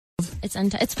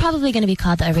It's probably going to be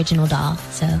called The Original Doll.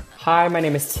 So. Hi, my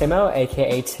name is Timo,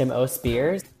 aka Tim O.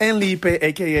 Spears. And Lipe,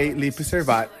 aka Lipe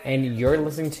Servat. And you're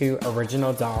listening to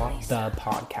Original Doll, the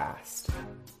podcast.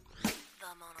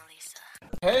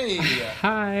 Hey.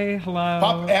 Hi, hello.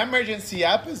 Pop emergency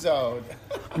episode.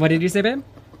 What did you say, babe?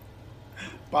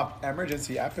 Pop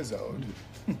emergency episode.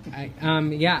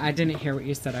 I didn't hear what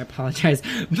you said. I apologize.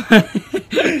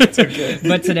 It's okay.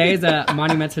 But today is a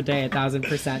monumental day,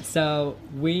 1,000%. So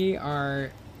we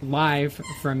are live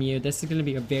from you. This is going to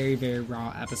be a very, very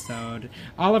raw episode.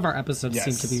 All of our episodes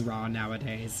seem to be raw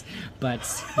nowadays, but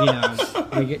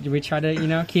we try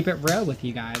to keep it real with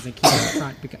you guys and keep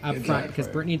it up front because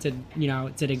Brittany did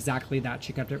exactly that.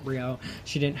 She kept it real.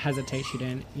 She didn't hesitate. She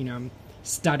didn't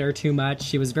stutter too much.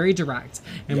 She was very direct,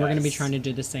 and we're going to be trying to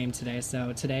do the same today.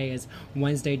 So today is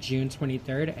Wednesday, June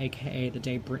 23rd, aka the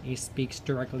day Brittany speaks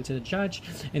directly to the judge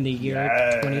in the year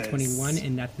 2021,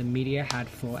 and that the media had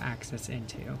full access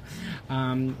into.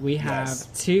 We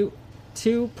have two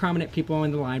prominent people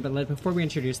on the line, but before we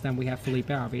introduce them, we have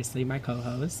Felipe, obviously my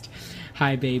co-host.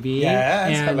 Hi, baby.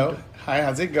 Yes, hello. Hi,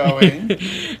 how's it going?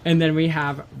 And then we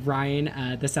have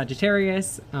Ryan, the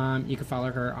Sagittarius. You can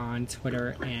follow her on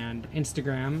Twitter and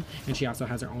Instagram, and she also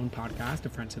has her own podcast, a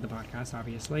friend to the podcast,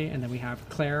 obviously. And then we have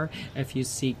Claire,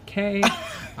 F-U-C-K,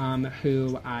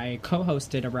 who I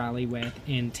co-hosted a rally with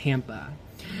in Tampa.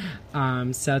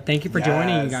 So thank you for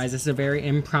joining, you guys. This is a very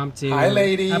impromptu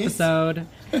episode.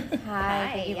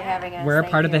 Hi, thank you for having us. We're a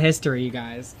part of the history, you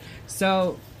guys.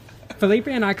 So Felipe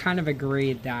and I kind of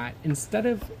agreed that instead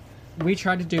of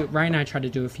Ryan and I tried to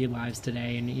do a few lives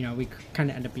today, and we kind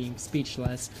of end up being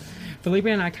speechless. Felipe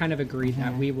and I kind of agreed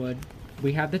that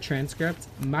we have the transcript,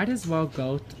 might as well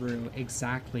go through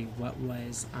exactly what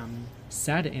was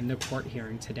said in the court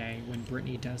hearing today when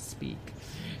Brittany does speak.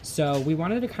 So we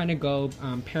wanted to kind of go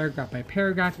paragraph by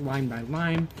paragraph, line by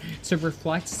line, to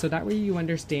reflect, so that way you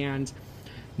understand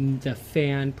the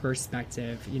fan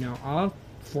perspective. All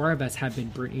four of us have been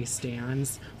Brittany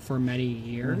stans for many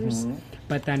years,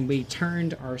 but then we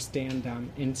turned our stand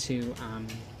into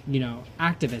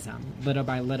activism little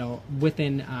by little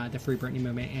within the Free Britney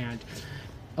movement, and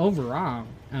overall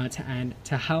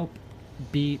to help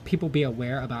people be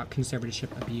aware about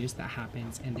conservatorship abuse that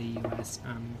happens in the U.S.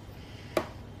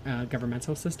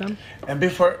 Governmental system. And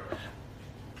before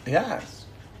we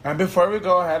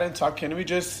go ahead and talk, can we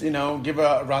just give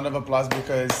a round of applause,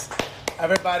 because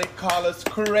everybody called us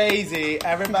crazy.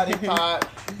 Everybody thought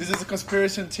this is a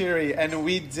conspiracy theory, and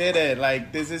we did it.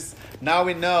 Like, this is, now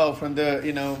we know from the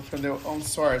from their own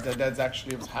source that that's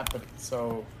actually what's happening.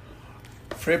 So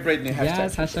Free Britney.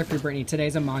 Yes, hashtag Free Britney.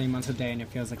 Today's a monumental day, and it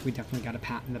feels like we definitely got a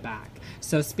pat in the back.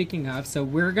 So speaking of,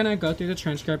 we're going to go through the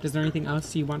transcript. Is there anything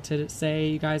else you want to say,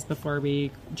 you guys, before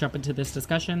we jump into this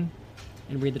discussion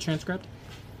and read the transcript?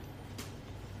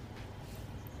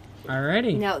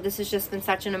 Alrighty. No, this has just been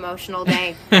such an emotional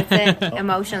day. That's it.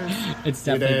 Emotions. It's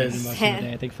definitely been an emotional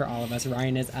day, I think, for all of us.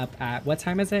 Ryan is up at, what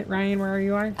time is it, Ryan? Where are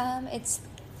you?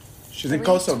 She's in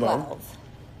Kosovo.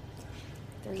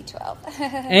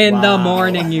 3:12. In the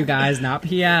morning, you guys, not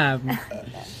PM.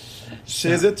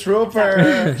 She's a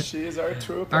trooper. She's our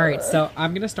trooper. All right, so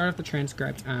I'm going to start off the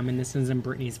transcript, and this is in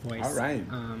Brittany's voice. All right.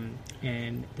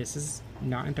 And this is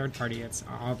not in third party. It's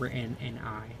all written in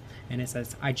I. And it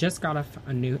says, I just got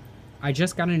a new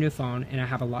phone, and I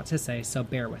have a lot to say, so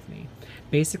bear with me.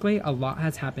 Basically, a lot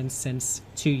has happened since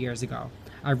 2 years ago.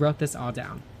 I wrote this all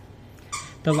down.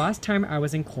 The last time I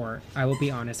was in court, I will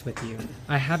be honest with you,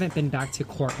 I haven't been back to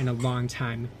court in a long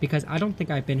time because I don't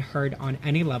think I've been heard on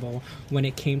any level when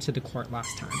it came to the court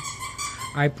last time.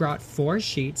 I brought 4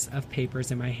 sheets of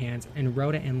papers in my hands and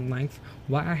wrote it in length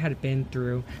what I had been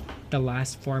through the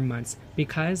last 4 months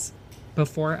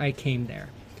before I came there.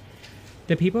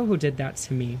 The people who did that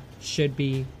to me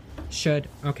The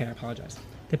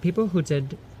people who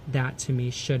did that to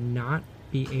me should not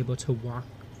be able to walk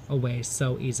away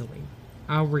so easily.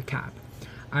 I'll recap.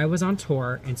 I was on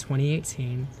tour in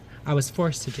 2018. I was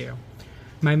forced to do.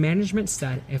 My management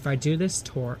said if I don't do this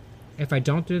tour,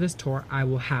 I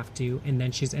will have to, and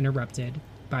then she's interrupted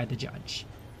by the judge.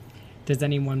 Does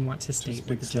anyone want to state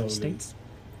what the judge states?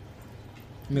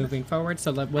 Moving forward,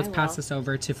 so let's pass this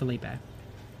over to Felipe.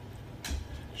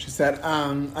 She said,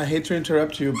 I hate to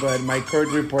interrupt you, but my court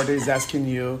reporter is asking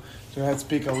you to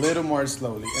speak a little more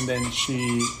slowly. And then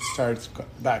she starts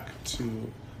back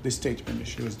to the statement that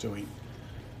she was doing.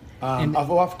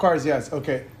 Of course, yes.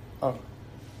 Okay. Oh.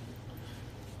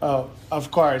 Oh,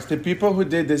 of course. The people who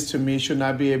did this to me should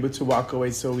not be able to walk away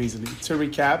so easily. To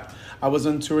recap, I was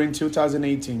on tour in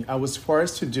 2018. I was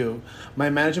forced to do.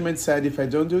 My management said if I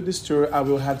don't do this tour, I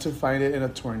will have to find an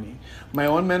attorney. My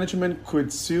own management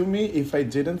could sue me if I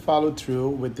didn't follow through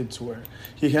with the tour.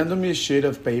 He handed me a sheet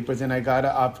of papers and I got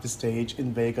off the stage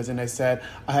in Vegas and I said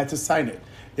I had to sign it.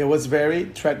 It was very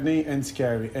threatening and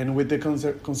scary. And with the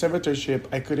conservatorship,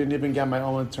 I couldn't even get my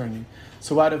own attorney.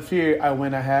 So out of fear, I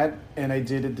went ahead and I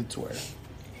did the tour.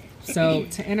 So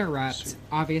to interrupt,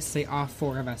 obviously all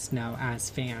four of us know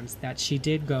as fans that she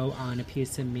did go on a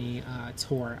Piece of Me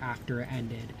tour after it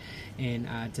ended in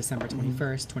December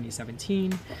 21st,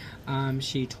 2017.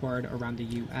 She toured around the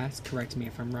U.S. Correct me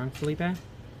if I'm wrong, Felipe.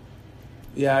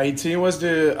 Yeah, 18 was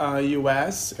the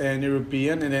U.S. and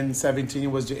European, and then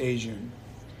 17 was the Asian.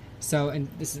 So, and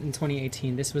this is in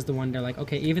 2018. This was the one they're like,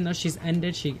 okay, even though she's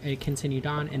ended, she continued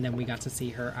on, and then we got to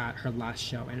see her at her last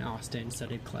show in Austin. So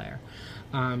did Claire.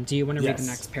 Do you want to read the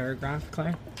next paragraph,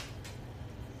 Claire?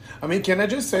 I mean, can I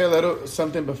just say a little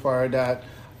something before that?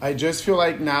 I just feel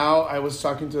like now, I was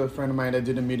talking to a friend of mine that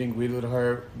did a meet and greet with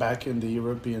her back in the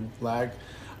European flag.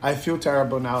 I feel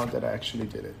terrible now that I actually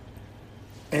did it.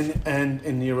 And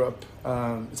in Europe,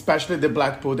 especially the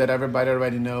Blackpool that everybody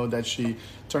already know that she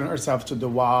turned herself to the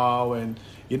wall and,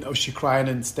 you know, she cried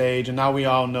on stage and now we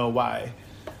all know why.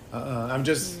 I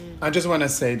just want to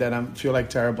say that I feel like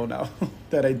terrible now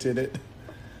that I did it.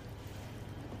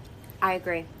 I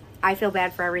agree. I feel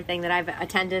bad for everything that I've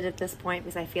attended at this point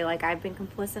because I feel like I've been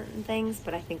complicit in things,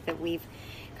 but I think that we've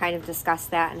kind of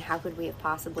discussed that and how could we have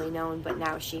possibly known, but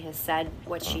now she has said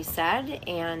what she said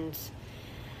and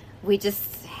we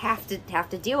just have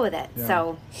to deal with it. Yeah.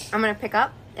 So I'm going to pick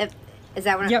up. Is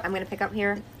that what I'm going to pick up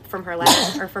here from her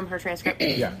letter or from her transcript?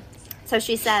 Yeah. So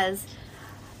she says,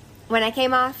 when I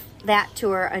came off that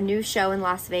tour, a new show in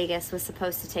Las Vegas was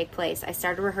supposed to take place. I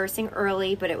started rehearsing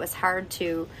early, but it was hard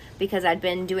to because I'd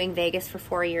been doing Vegas for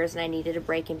 4 years and I needed a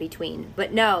break in between.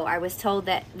 But no, I was told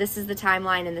that this is the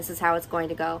timeline and this is how it's going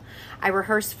to go. I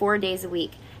rehearsed 4 days a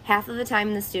week. Half of the time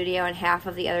in the studio and half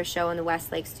of the other show in the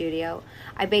Westlake studio.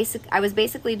 I was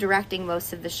basically directing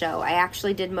most of the show. I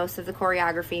actually did most of the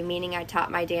choreography, meaning I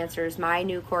taught my dancers my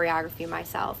new choreography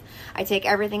myself. I take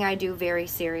everything I do very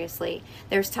seriously.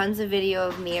 There's tons of video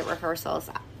of me at rehearsals.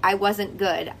 I wasn't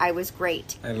good. I was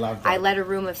great. I love that. I led a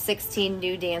room of 16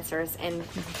 new dancers in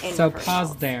So rehearsals.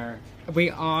 Pause there.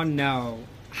 We all know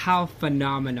how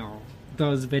phenomenal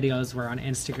those videos were on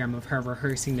Instagram of her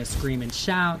rehearsing the Scream and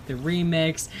Shout, the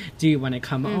remix, Do You Want to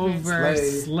Come Over,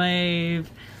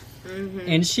 Slave.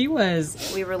 And she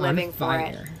was we were living on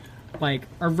fire. for it. Like,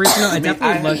 original, it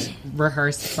definitely looked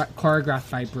rehearsed, choreographed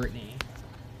by Britney.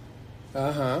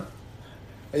 Uh-huh.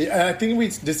 I think we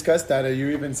discussed that. You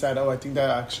even said, I think that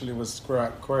actually was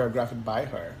choreographed by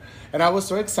her. And I was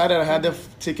so excited. I had the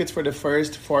tickets for the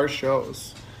first 4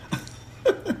 shows.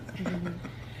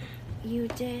 You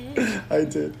did? I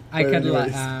did. I could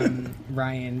let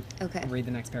Ryan Okay. read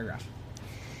the next paragraph.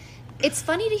 It's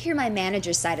funny to hear my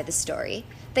manager's side of the story.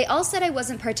 They all said I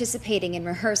wasn't participating in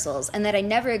rehearsals and that I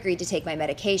never agreed to take my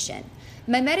medication.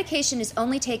 My medication is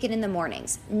only taken in the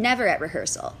mornings, never at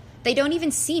rehearsal. They don't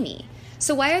even see me.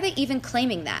 So why are they even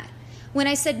claiming that? When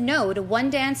I said no to one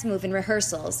dance move in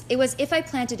rehearsals, it was if I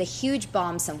planted a huge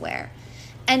bomb somewhere.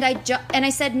 And I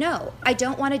said no, I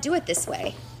don't want to do it this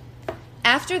way.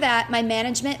 After that, my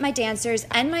management, my dancers,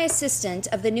 and my assistant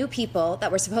of the new people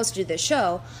that were supposed to do the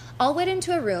show all went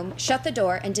into a room, shut the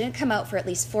door, and didn't come out for at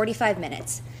least 45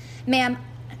 minutes. Ma'am,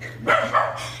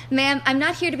 I'm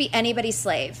not here to be anybody's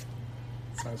slave.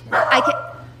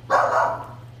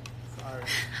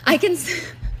 I can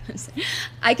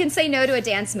say no to a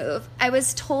dance move. I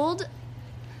was told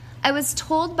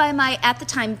by my, at the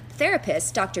time,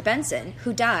 therapist, Dr. Benson,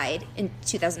 who died in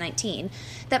 2019,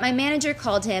 that my manager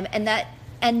called him and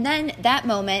then that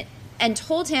moment and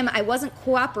told him I wasn't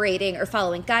cooperating or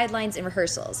following guidelines in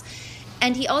rehearsals.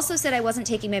 And he also said I wasn't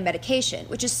taking my medication,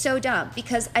 which is so dumb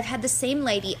because I've had the same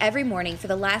lady every morning for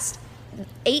the last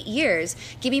 8 years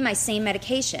give me my same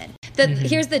medication.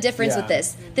 Here's the difference with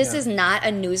this. This is not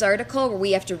a news article where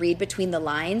we have to read between the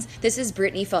lines. This is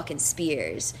Britney fucking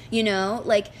Spears. You know?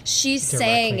 Like, she's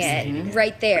saying it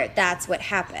right there. That's what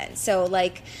happened. So,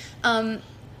 like,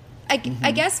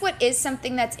 I guess what is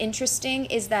something that's interesting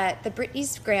is that the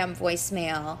Britney Graham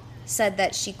voicemail said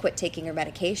that she quit taking her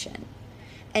medication.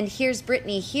 And here's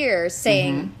Britney here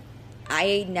saying,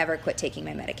 I never quit taking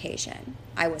my medication.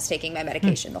 I was taking my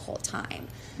medication the whole time.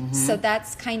 So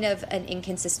that's kind of an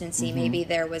inconsistency. Maybe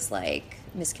there was like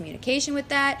miscommunication with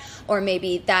that, or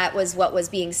maybe that was what was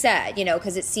being said, you know,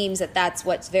 because it seems that that's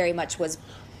what very much was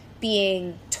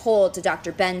being told to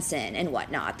Dr. Benson and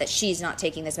whatnot that she's not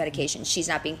taking this medication, she's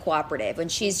not being cooperative, when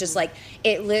she's just like,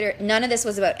 none of this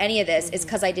was about any of this, it's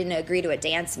because I didn't agree to a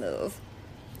dance move.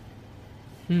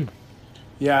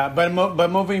 Yeah, but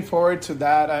moving forward to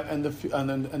that, and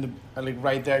the like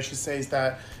right there, she says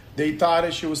that they thought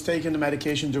that she was taking the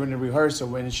medication during the rehearsal,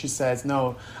 when she says,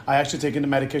 no, I actually taking the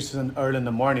medication early in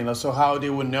the morning. So how they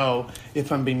would know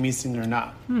if I'm being missing or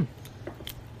not.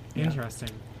 Interesting.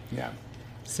 Yeah.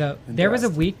 So there was a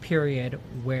week period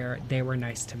where they were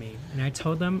nice to me, and I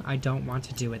told them I don't want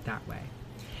to do it that way.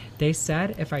 They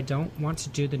said if I don't want to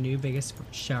do the New Vegas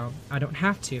show, I don't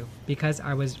have to, because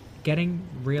I was getting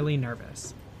really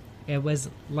nervous. It was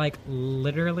like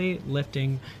literally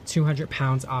lifting 200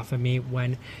 pounds off of me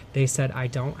when they said I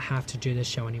don't have to do this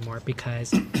show anymore,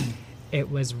 because it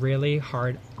was really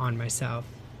hard on myself.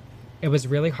 It was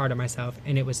really hard on myself,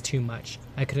 and it was too much.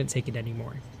 I couldn't take it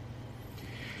anymore.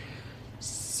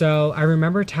 So I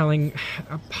remember telling,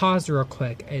 pause real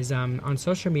quick, is on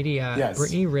social media, Yes.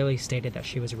 Brittany really stated that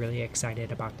she was really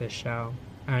excited about this show.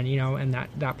 And, you know, and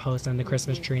that post on the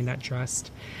Christmas tree in that dress,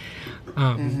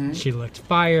 she looked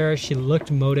fire. She looked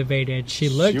motivated. She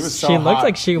looked hot.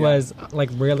 like she was like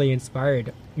really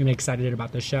inspired and excited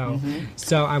about the show.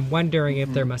 So I'm wondering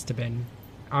if there must have been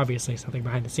obviously something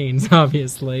behind the scenes,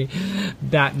 obviously,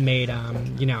 that made,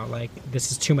 you know, like,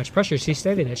 this is too much pressure. She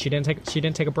stated it. She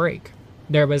didn't take a break.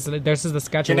 This is the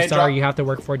schedule. Sorry, you have to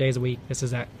work 4 days a week. This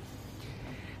is that.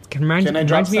 Reminds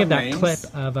me of that names? clip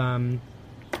of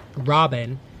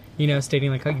Robin, you know, stating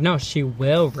like, oh, no, she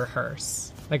will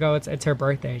rehearse. Like, oh, it's her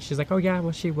birthday. She's like, oh yeah,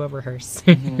 well, she will rehearse.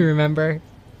 You remember?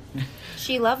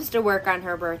 She loves to work on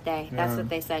her birthday. That's what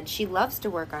they said. She loves to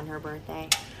work on her birthday.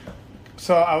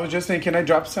 So I was just saying, can I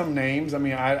drop some names? I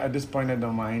mean, at this point, I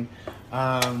don't mind.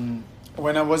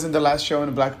 When I was in the last show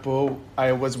in Blackpool,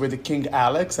 I was with King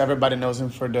Alex. Everybody knows him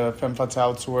for the Femme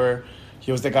Fatale tour.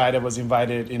 He was the guy that was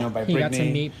invited, you know, by Britney. He got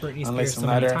to meet Britney on Spears Listen so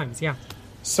many Letter. times, yeah.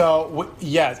 So,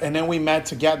 yes, and then we met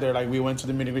together. Like, we went to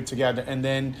the meet and greet together. And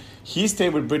then he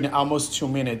stayed with Britney almost 2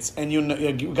 minutes. And you know,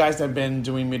 you guys that have been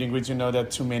doing meet and greets, you know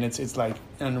that 2 minutes is, like,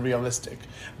 unrealistic.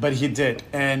 But he did.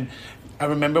 And I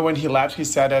remember when he left, he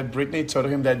said that Britney told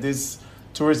him that this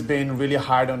tour has been really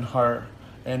hard on her.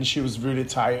 And she was really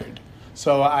tired.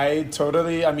 So I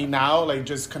mean, now, like,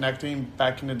 just connecting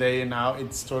back in the day and now,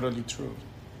 it's totally true.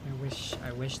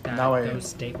 I wish that Now I those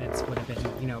statements would have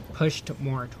been, you know, pushed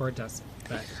more towards us.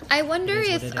 But I wonder it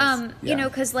is if, what it is. you know,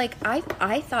 because, like,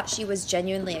 I thought she was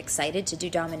genuinely excited to do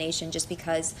Domination just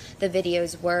because the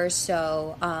videos were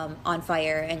so on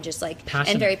fire and just, like,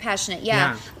 Passionate. and very passionate.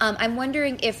 Yeah. Yeah. I'm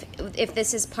wondering if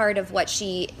this is part of what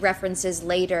she references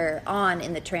later on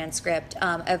in the transcript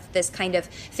of this kind of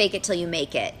fake it till you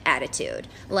make it attitude.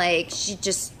 Like, she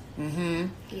just...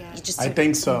 Yeah. Just I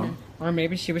think so. Or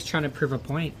maybe she was trying to prove a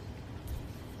point.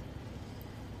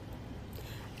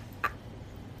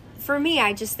 For me,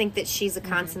 I just think that she's a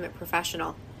consummate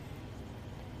professional.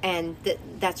 And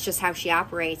that's just how she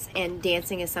operates. And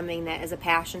dancing is something that is a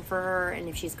passion for her. And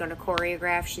if she's going to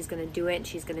choreograph, she's going to do it. And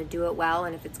she's going to do it well.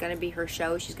 And if it's going to be her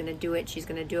show, she's going to do it. She's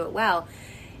going to do it well.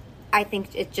 I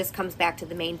think it just comes back to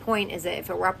the main point, is that if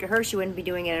it were up to her, she wouldn't be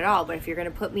doing it at all. But if you're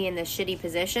going to put me in this shitty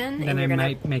position Then and I you're going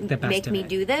might to make the best of me it.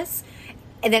 do this,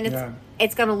 and then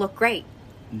it's going to look great.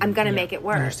 I'm going to make it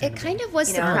work. understand. It kind of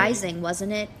was You know? surprising,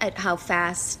 wasn't it, at how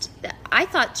fast... I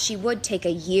thought she would take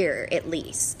a year at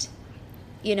least,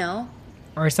 you know?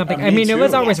 Or something. Me I mean, it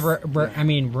was too. always,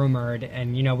 Yes. rumored,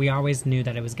 and, you know, we always knew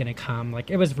that it was going to come. Like,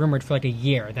 it was rumored for like a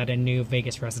year that a new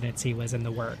Vegas residency was in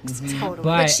the works. Totally.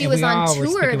 But she was we on all were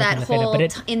tour speaking that within the fandom, whole but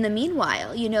it- in the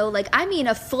meanwhile, you know? Like, I mean,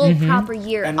 a full proper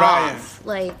year And Ryan. off.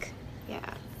 Like...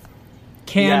 Yeah.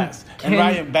 Yes. And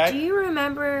Ryan, back... Do you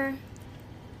remember...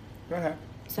 Go ahead.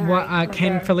 Sorry. What,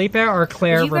 can Felipe or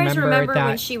Claire Do you guys remember that?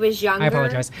 when she was younger? I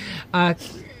apologize.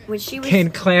 When she was... Can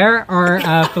Claire or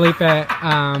Felipe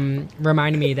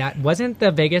remind me that wasn't the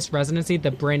Vegas residency,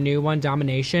 the brand new one,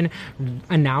 Domination,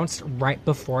 announced right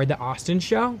before the Austin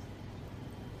show?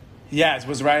 Yes, it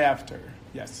was right after.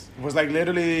 Yes. It was like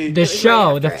literally... The was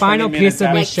show, right the after it. final 20 piece of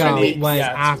the minutes show after. weeks. was Yeah,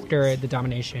 2 after weeks. the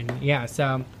Domination. Yeah,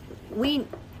 so We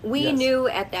Yes. knew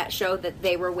at that show that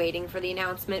they were waiting for the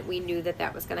announcement. We knew that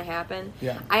that was going to happen.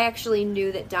 Yeah. I actually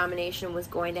knew that Domination was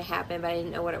going to happen, but I didn't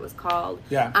know what it was called.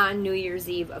 Yeah. On New Year's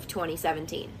Eve of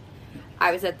 2017.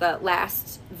 I was at the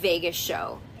last Vegas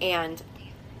show, and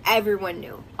everyone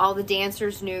knew. All the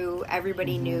dancers knew,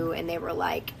 everybody knew, and they were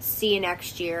like, see you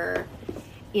next year.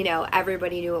 You know,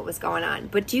 everybody knew what was going on.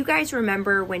 But do you guys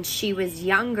remember when she was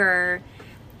younger...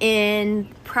 In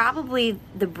probably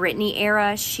the Britney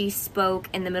era, she spoke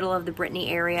in the middle of the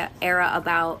Britney era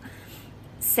about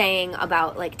saying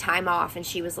about like time off, and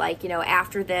she was like, you know,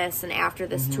 after this and after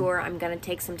this tour, I'm gonna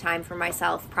take some time for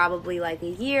myself, probably like a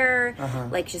year,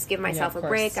 like just give myself a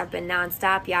break. I've been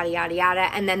nonstop, yada yada yada,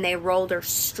 and then they rolled her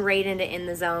straight into In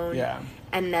the Zone,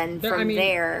 and then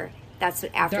there. That's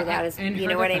what, after that is, you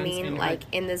know what I mean? Like,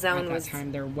 In the Zone at was... that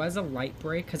time, there was a light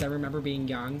break, because I remember being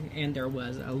young, and there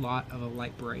was a lot of a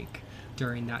light break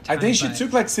during that time. I think she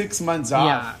took like 6 months off.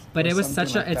 Yeah, but it was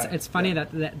such like a... It's funny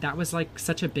that was like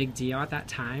such a big deal at that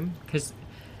time, because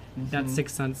that's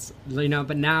 6 months, you know,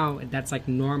 but now that's like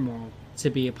normal to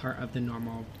be a part of the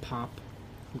normal pop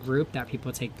group, that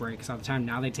people take breaks all the time.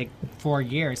 Now they take 4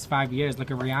 years, 5 years. Look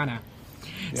at Rihanna.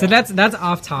 So that's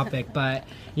off topic, but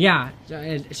yeah,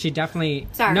 she definitely.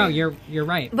 Sorry. No, you're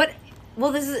right. But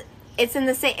well, it's in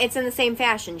the same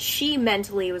fashion. She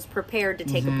mentally was prepared to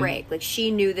take a break. Like,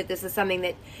 she knew that this is something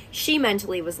that she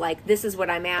mentally was like, this is what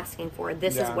I'm asking for.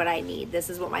 This is what I need. This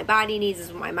is what my body needs. This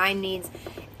is what my mind needs.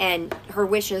 And her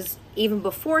wishes, even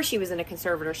before she was in a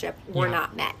conservatorship, were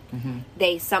not met.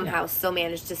 They somehow still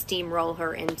managed to steamroll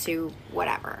her into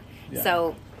whatever.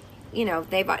 So, you know,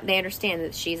 they understand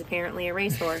that she's apparently a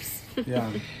racehorse.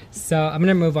 So I'm going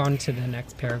to move on to the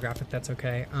next paragraph, if that's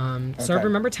okay. So I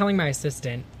remember telling my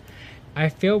assistant, I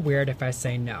feel weird if I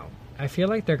say no. I feel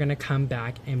like they're going to come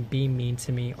back and be mean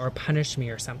to me or punish me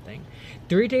or something.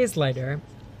 3 days later,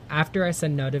 after I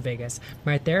said no to Vegas,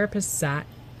 my therapist sat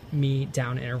me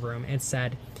down in a room and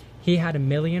said he had a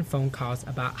million phone calls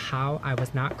about how I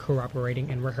was not cooperating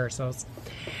in rehearsals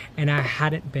and I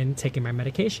hadn't been taking my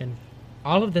medication.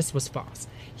 All of this was false.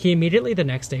 He immediately the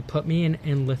next day put me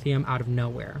in lithium out of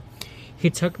nowhere. He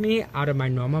took me out of my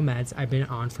normal meds I've been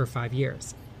on for 5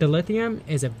 years. The lithium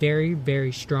is a very,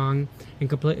 very strong and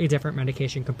completely different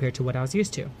medication compared to what I was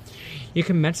used to. You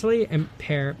could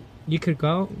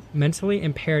go mentally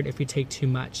impaired if you take too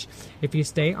much. If you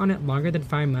stay on it longer than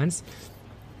 5 months,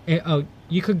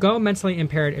 you could go mentally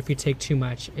impaired if you take too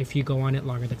much if you go on it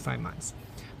longer than 5 months.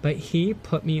 But he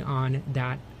put me on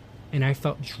that and I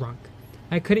felt drunk.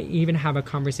 I couldn't even have a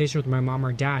conversation with my mom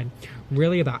or dad,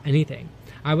 really about anything.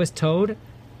 I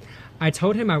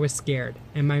told him I was scared,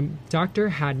 and my doctor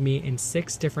had me and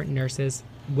 6 different nurses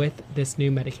with this new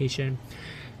medication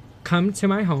come to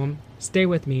my home, stay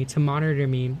with me to monitor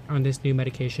me on this new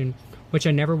medication, which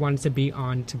I never wanted to be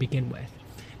on to begin with.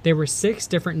 There were 6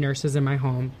 different nurses in my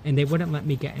home, and they wouldn't let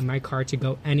me get in my car to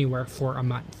go anywhere for a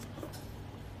month.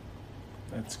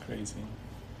 That's crazy.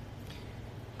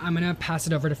 I'm going to pass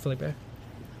it over to Felipe.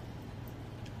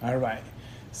 All right.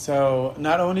 So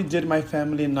not only did my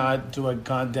family not do a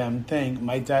goddamn thing,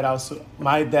 my dad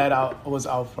was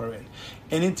out for it.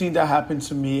 Anything that happened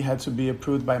to me had to be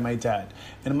approved by my dad.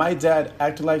 And my dad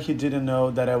acted like he didn't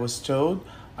know that I was told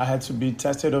I had to be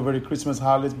tested over the Christmas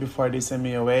holidays before they sent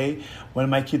me away when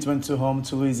my kids went home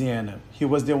to Louisiana. He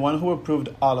was the one who approved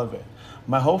all of it.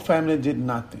 My whole family did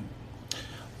nothing.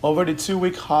 Over the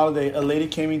 2-week holiday, a lady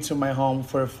came into my home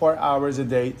for 4 hours a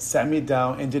day, sat me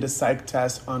down, and did a psych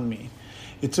test on me.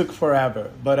 It took forever,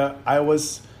 but I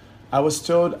was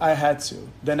told I had to.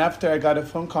 Then after, I got a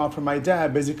phone call from my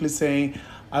dad basically saying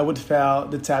I would fail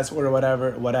the test or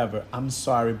whatever. I'm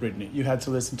sorry, Brittany. You had to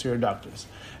listen to your doctors.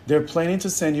 They're planning to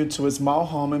send you to a small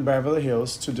home in Beverly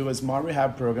Hills to do a small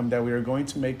rehab program that we are going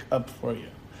to make up for you.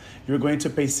 You're going to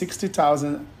pay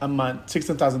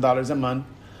 $16,000 a month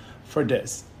for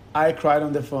this. I cried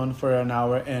on the phone for an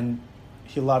hour, and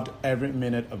he loved every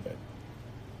minute of it.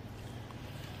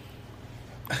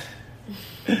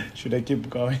 Should I keep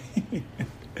going?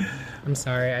 I'm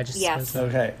sorry, I just was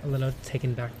a little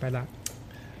taken back by that.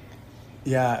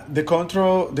 Yeah, the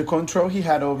control he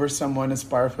had over someone as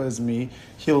powerful as me,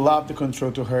 he loved the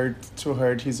control to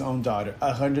hurt his own daughter,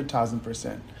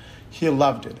 100,000%. He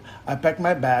loved it. I packed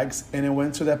my bags and I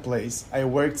went to that place. I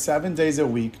worked 7 days a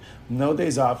week, no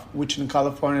days off, which in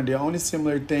California, the only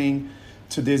similar thing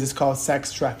to this is called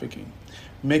sex trafficking.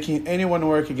 Making anyone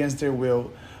work against their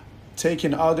will,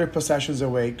 taking all their possessions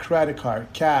away, credit card,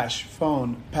 cash,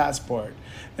 phone, passport,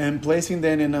 and placing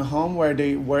them in a home where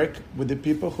they work with the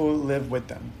people who live with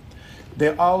them. They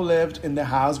all lived in the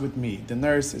house with me, the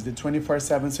nurses, the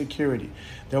 24/7 security.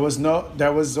 There was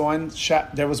one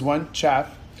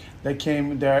chef that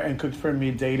came there and cooked for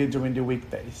me daily during the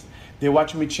weekdays. They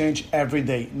watched me change every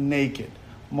day, naked,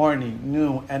 morning,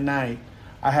 noon, and night.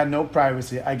 I had no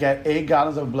privacy. I get 8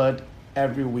 gallons of blood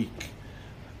every week.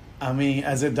 I mean,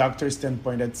 as a doctor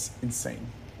standpoint, that's insane.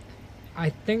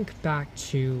 I think back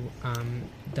to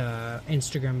the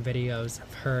Instagram videos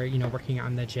of her, working out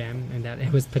in the gym, and that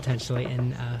it was potentially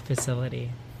in a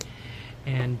facility.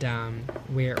 and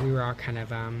we were all kind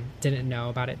of didn't know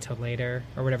about it till later,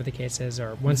 or whatever the case is,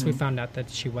 or once we found out that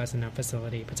she was in a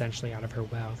facility potentially out of her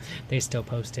will, they still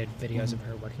posted videos of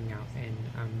her working out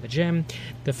in the gym.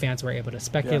 The fans were able to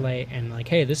speculate and like,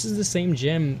 hey, this is the same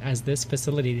gym as this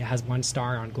facility that has 1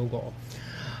 star on Google.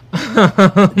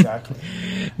 Exactly.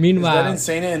 Meanwhile, is that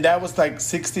insane? And that was like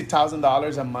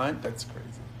 $60,000 a month. That's crazy.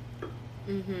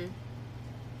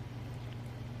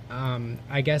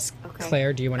 I guess, Okay.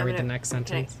 Claire, do you want to read the gonna- next can I-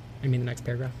 sentence? I mean, the next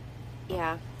paragraph.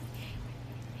 Yeah.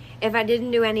 If I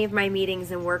didn't do any of my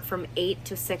meetings and work from 8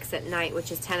 to 6 at night,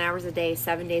 which is 10 hours a day,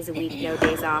 7 days a week, no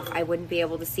days off, I wouldn't be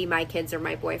able to see my kids or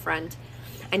my boyfriend.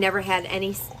 I never had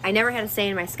a say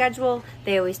in my schedule.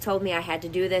 They always told me I had to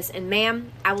do this. And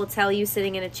ma'am, I will tell you,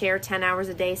 sitting in a chair 10 hours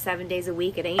a day, 7 days a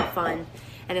week, it ain't fun.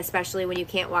 And especially when you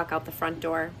can't walk out the front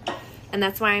door. And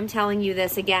that's why I'm telling you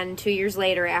this again 2 years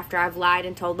later after I've lied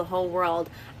and told the whole world,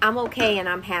 I'm okay and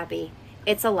I'm happy.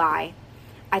 It's a lie.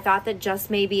 I thought that just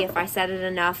maybe if I said it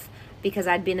enough because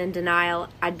I'd been in denial,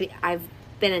 I've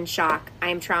been in shock. I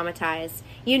am traumatized.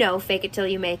 You know, fake it till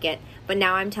you make it. But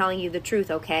now I'm telling you the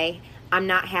truth, okay? I'm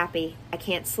not happy. I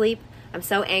can't sleep. I'm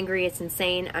so angry it's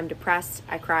insane. I'm depressed.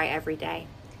 I cry every day.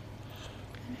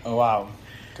 Oh, wow.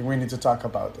 I think we need to talk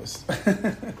about this.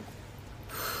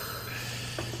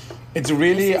 It's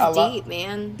really This a is lot. deep,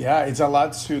 man. Yeah, it's a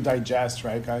lot to digest,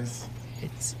 right, guys?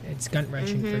 It's gut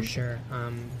wrenching for sure.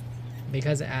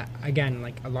 Because again,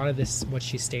 like a lot of this, what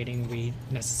she's stating, we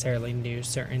necessarily knew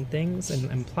certain things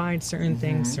and implied certain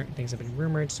things. Certain things have been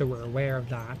rumored, so we're aware of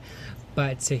that.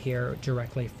 But to hear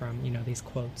directly from these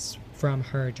quotes from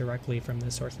her directly from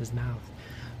the source's mouth,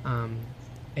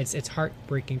 it's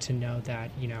heartbreaking to know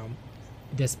that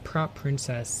this prop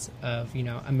princess of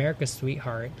America's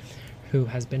sweetheart, who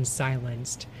has been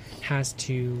silenced, has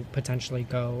to potentially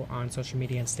go on social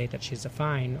media and state that she's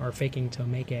fine or faking to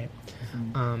make it.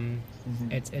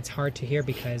 It's hard to hear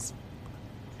because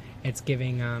it's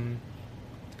giving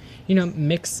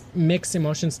mixed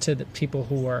emotions to the people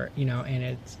who are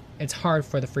and it's hard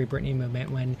for the Free Britney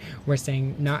movement when we're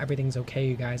saying not everything's okay,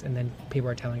 you guys, and then people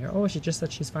are telling her, oh, she just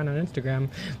said she's fine on Instagram,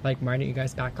 like, why don't you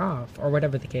guys back off, or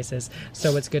whatever the case is.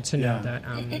 So it's good to know that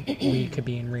we could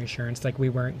be in reassurance, like we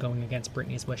weren't going against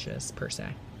Britney's wishes per se.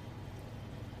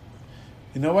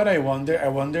 You know what I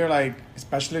wonder, like,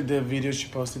 especially the video she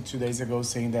posted 2 days ago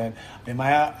saying that, am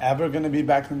I ever going to be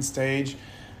back on stage?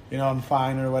 I'm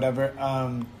fine or whatever.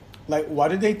 Like, what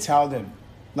did they tell them?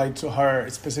 Like, to her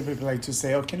specifically, like, to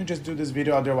say, oh, can you just do this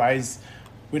video? Otherwise,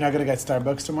 we're not going to get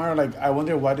Starbucks tomorrow. Like, I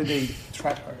wonder, why did they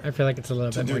threat her? I feel like it's a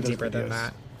little bit do more those deeper than videos?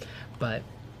 that. But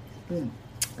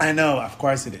I know, of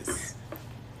course it is.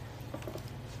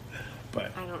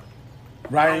 But, I don't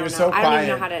Ryan, you're so I quiet. don't even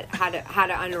know how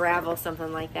to unravel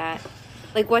something like that.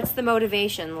 Like, what's the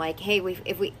motivation? Like, hey,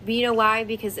 if we you know why?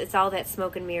 Because it's all that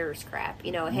smoke and mirrors crap.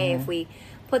 Hey, if we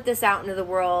put this out into the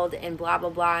world and blah blah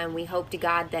blah, and we hope to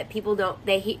God that people don't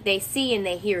they see and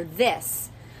they hear this,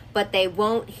 but they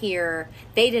won't hear.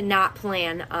 They did not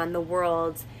plan on the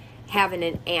world having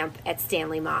an amp at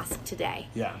Stanley Mosque today.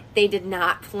 Yeah. They did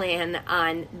not plan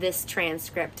on this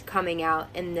transcript coming out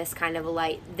in this kind of a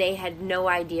light. They had no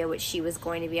idea what she was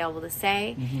going to be able to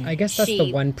say. I guess that's She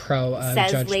the one pro of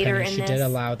says Judge later Penny. in She did this,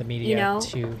 allow the media you know-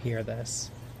 to hear this.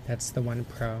 That's the one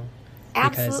pro.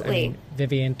 Absolutely. Because, I mean,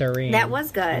 Vivian Thoreen, That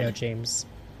was good. James'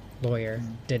 lawyer,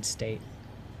 did state.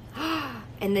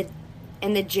 And the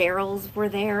Geralds were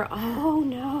there. Oh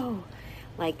no.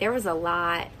 Like, there was a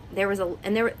lot.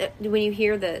 When you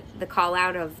hear the call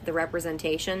out of the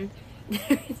representation,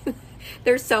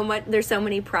 there's so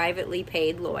many privately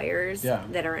paid lawyers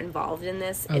that are involved in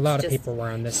this. A lot of people were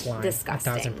on this line.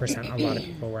 disgusting. 1,000%. A lot of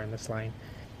people were on this line.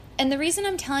 And the reason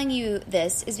I'm telling you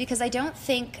this is because I don't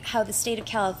think how the state of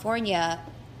California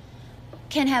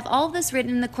can have all of this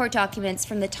written in the court documents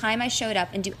from the time I showed up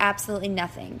and do absolutely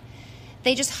nothing.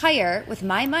 They just hire, with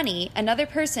my money, another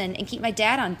person and keep my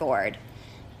dad on board.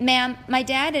 Ma'am, my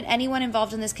dad and anyone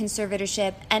involved in this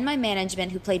conservatorship and my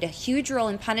management who played a huge role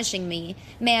in punishing me,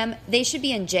 ma'am, they should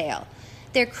be in jail.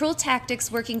 Their cruel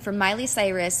tactics working for Miley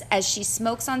Cyrus as she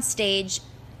smokes joints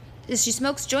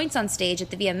on stage at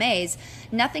the VMAs,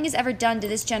 nothing is ever done to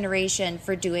this generation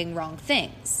for doing wrong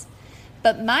things.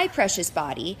 But my precious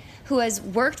body, who has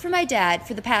worked for my dad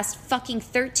for the past fucking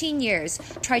 13 years,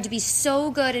 tried to be so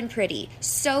good and pretty,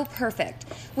 so perfect,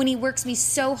 when he works me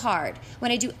so hard, when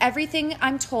I do everything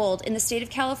I'm told in the state of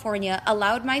California,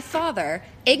 allowed my father,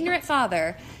 ignorant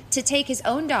father, to take his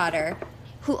own daughter,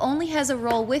 who only has a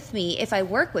role with me if I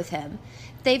work with him.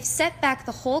 They've set back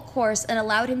the whole course and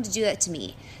allowed him to do that to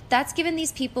me. That's given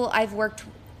these people I've worked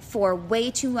for way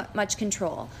too much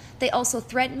control. They also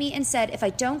threatened me and said if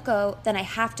I don't go, then I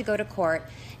have to go to court,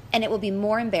 and it will be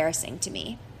more embarrassing to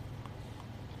me.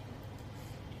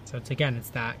 So it's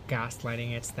that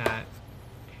gaslighting. It's that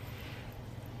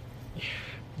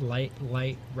light,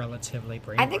 relatively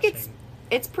brainwashing. I think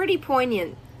it's pretty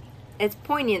poignant. It's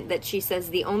poignant that she says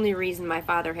the only reason my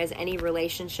father has any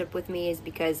relationship with me is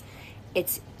because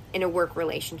it's in a work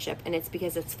relationship, and it's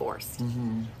because it's forced.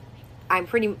 Mm-hmm. I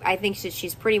think that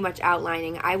she's pretty much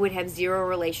outlining, I would have zero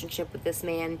relationship with this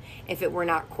man if it were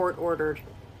not court ordered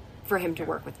for him to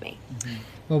work with me. Mm-hmm.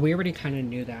 Well, we already kind of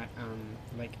knew that,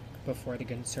 like, before the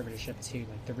conservatorship too.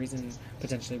 Like, the reason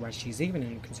potentially why she's even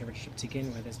in conservatorship to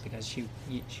begin with is because she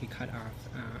cut off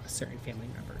certain family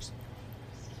members.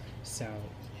 So...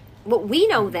 Well, we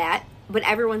know that, but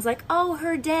everyone's like, oh,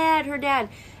 her dad.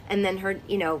 And then her,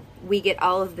 we get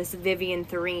all of this Vivian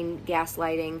Thurine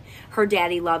gaslighting. Her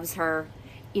daddy loves her,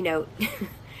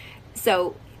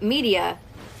 So media,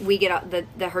 we get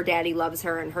the her daddy loves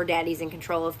her and her daddy's in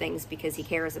control of things because he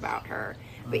cares about her.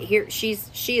 But here, she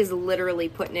is literally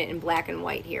putting it in black and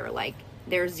white here. Like,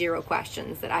 there's zero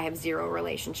questions that I have zero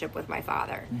relationship with my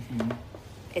father. Mm-hmm.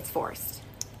 It's forced.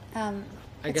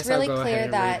 It's really clear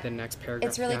that the next paragraph.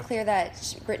 It's really clear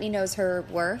that Brittany knows her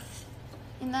worth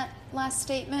in that last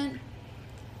statement.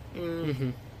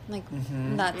 Mm-hmm. Like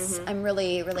that's I'm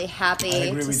really, really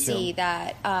happy to see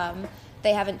that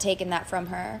they haven't taken that from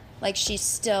her. Like, she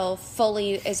still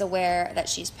fully is aware that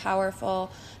she's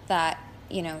powerful, that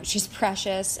she's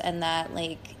precious, and that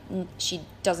like she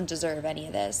doesn't deserve any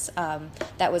of this.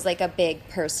 That was like a big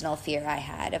personal fear I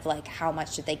had of like how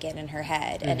much did they get in her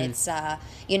head, and it's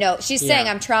she's saying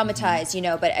I'm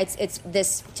traumatized, but it's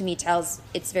this to me tells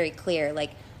it's very clear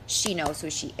like she knows who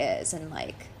she is, and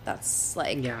like that's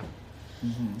like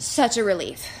such a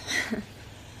relief.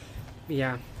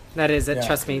 Yeah. That is it. Yeah.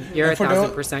 Trust me, you're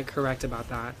 1,000% correct about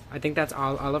that. I think that's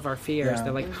all of our fears. Yeah.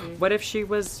 They're like, what if she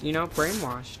was,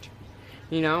 brainwashed?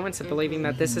 Instead of believing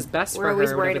that this is best We're for her,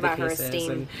 always worried whatever about the her case is.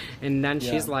 esteem. And then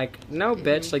she's like, no,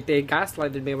 bitch. Like, they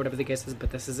gaslighted me, whatever the case is,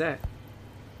 but this is it.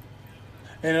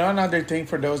 And another thing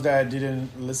for those that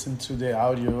didn't listen to the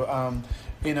audio,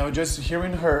 just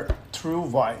hearing her true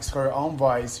voice, her own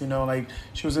voice, like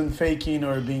she wasn't faking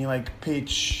or being like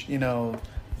pitch,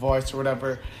 voice or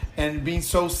whatever, and being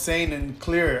so sane and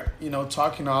clear,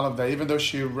 talking all of that, even though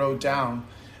she wrote down.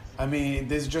 I mean,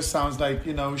 this just sounds like,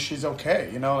 she's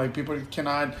okay, like people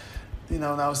cannot,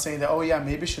 now saying that, oh yeah,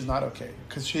 maybe she's not okay,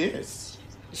 because she is.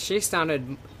 She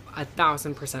sounded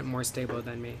 1,000% more stable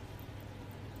than me.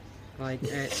 Like,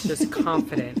 it's just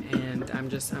confident, and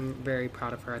I'm very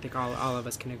proud of her. I think all of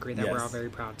us can agree that we're all very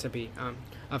proud to be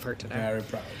of her today. Very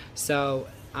proud. So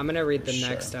I'm going to read the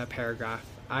next paragraph.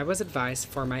 I was advised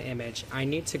for my image, I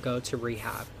need to go to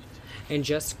rehab and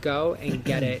just go and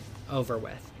get it over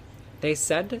with. They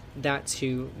said that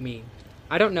to me.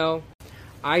 I don't know.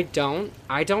 I don't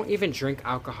even drink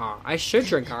alcohol. I should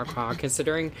drink alcohol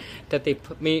considering that they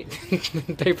put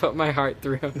my heart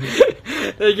through.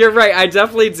 You're right. I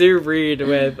definitely do read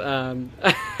with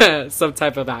some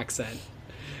type of accent.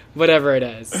 Whatever it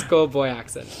is. Schoolboy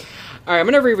accent. All right, I'm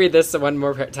going to reread this one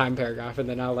more time paragraph, and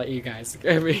then I'll let you guys,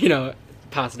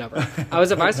 pass it over. I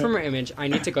was advised from my image, I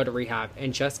need to go to rehab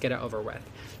and just get it over with.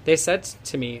 They said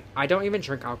to me, I don't even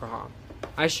drink alcohol.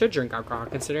 I should drink alcohol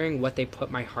considering what they put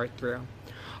my heart through.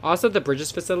 Also, the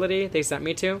Bridges facility they sent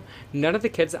me to, none of the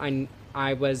kids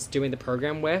I was doing the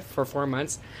program with for 4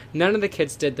 months, none of the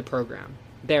kids did the program.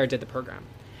 Did the program.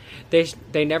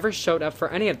 They never showed up for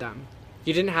any of them.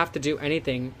 You didn't have to do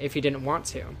anything if you didn't want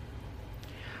to.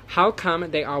 How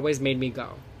come they always made me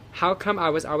go? How come I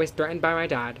was always threatened by my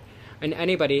dad and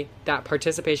anybody that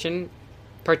participated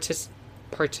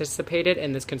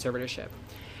in this conservatorship?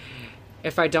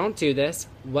 If I don't do this,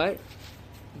 what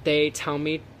they tell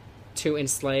me to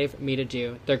enslave me to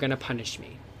do, they're going to punish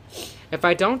me. If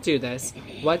I don't do this,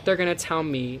 what they're going to tell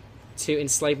me to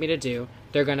enslave me to do,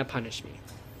 they're going to punish me.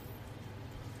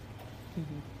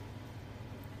 Mm-hmm.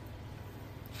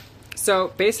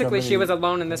 So basically, she was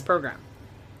alone in this program.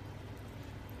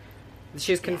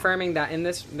 She's confirming that in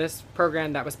this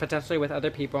program that was potentially with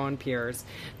other people and peers,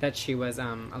 that she was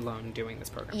alone doing this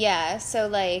program. Yeah,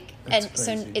 so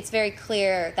so it's very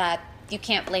clear that you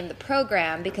can't blame the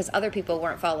program because other people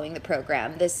weren't following the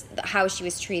program. How she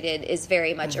was treated is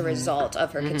very much a result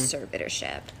of her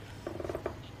conservatorship.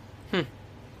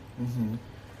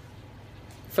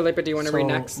 Philippa, do you want to read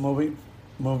next?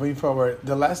 Moving forward,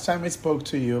 the last time I spoke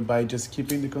to you by just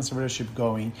keeping the conservatorship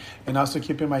going and also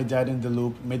keeping my dad in the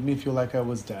loop made me feel like I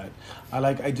was dead.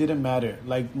 I didn't matter.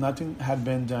 Like nothing had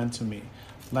been done to me.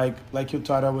 Like you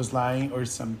thought I was lying or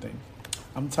something.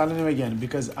 I'm telling you again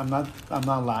because I'm not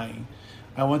lying.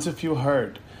 I want to feel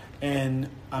heard. And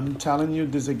I'm telling you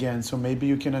this again, so maybe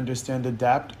you can understand the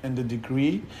depth and the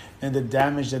degree and the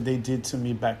damage that they did to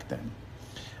me back then.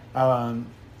 I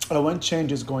want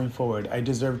changes going forward. I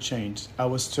deserve change. I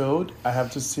was told I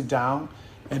have to sit down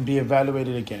and be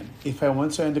evaluated again if I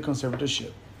want to end the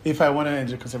conservatorship.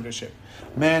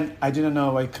 Man, I didn't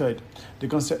know I could. I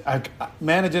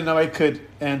didn't know I could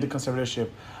end the conservatorship.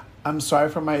 I'm sorry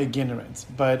for my ignorance,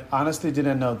 but honestly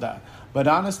didn't know that. But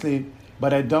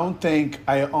I don't think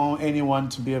I owe anyone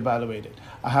to be evaluated.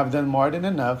 I have done more than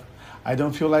enough. I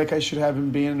don't feel like I should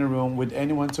have been in a room with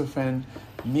anyone to offend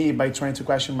me by trying to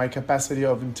question my capacity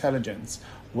of intelligence,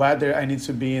 whether I need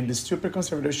to be in the stupid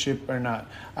conservatorship or not.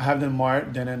 I have done more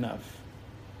than enough.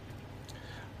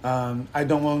 I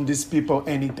don't want these people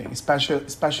anything,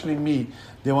 especially me,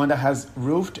 the one that has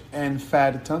roofed and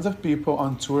fed tons of people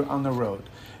on tour on the road.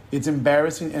 It's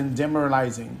embarrassing and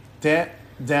demoralizing.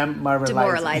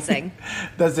 Demoralizing.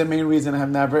 That's the main reason I have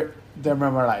never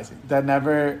demoralizing.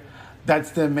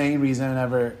 That's the main reason I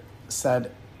never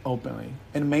said openly.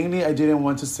 And mainly I didn't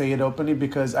want to say it openly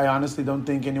because I honestly don't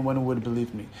think anyone would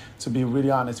believe me, to be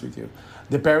really honest with you.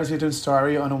 The Paris Hilton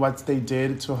story on what they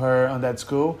did to her on that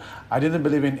school, I didn't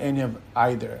believe in any of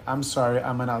either. I'm sorry,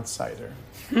 I'm an outsider.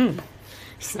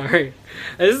 Sorry.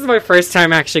 This is my first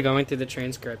time actually going through the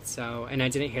transcript, and I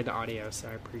didn't hear the audio, so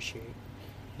I appreciate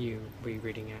you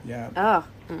rereading it. Yeah.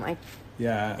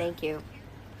 Yeah. Thank you.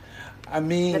 I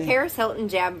mean, the Paris Hilton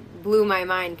jab blew my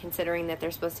mind, considering that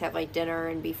they're supposed to have like dinner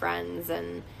and be friends,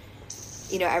 and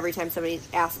every time somebody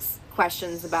asks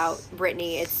questions about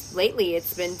Britney,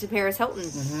 it's been to Paris Hilton.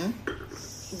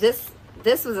 Mm-hmm.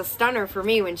 This was a stunner for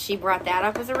me when she brought that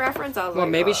up as a reference. I was well,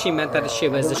 like, maybe she meant that she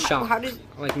was a shock.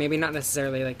 Like maybe not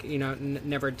necessarily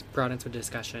never brought into a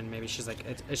discussion. Maybe she's like,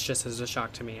 it's just as a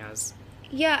shock to me as.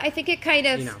 Yeah, I think it kind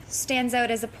of stands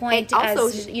out as a point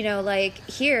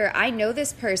here, I know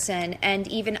this person, and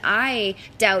even I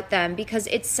doubt them because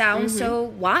it sounds so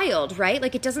wild, right?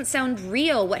 Like, it doesn't sound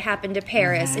real what happened to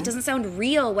Paris. It doesn't sound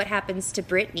real what happens to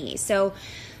Britney. So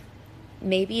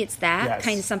maybe it's that,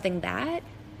 kind of something that.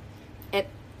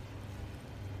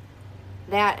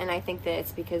 And I think that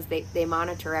it's because they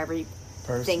monitor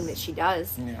everything that she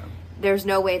does. Yeah. There's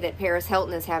no way that Paris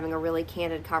Hilton is having a really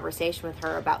candid conversation with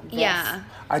her about this. Yeah.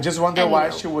 I just wonder why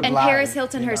she would and lie. And Paris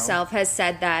Hilton herself has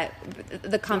said that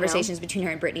the conversations between her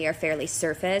and Britney are fairly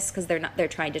surface because they're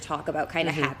trying to talk about kind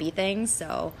of happy things.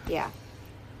 So yeah.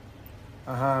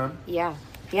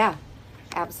 Yeah.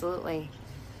 Absolutely.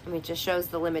 I mean, it just shows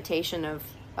the limitation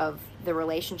of the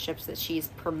relationships that she's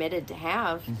permitted to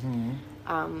have.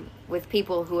 With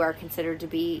people who are considered to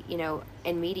be,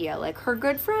 in media, like her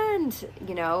good friend,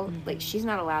 like she's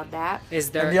not allowed that. And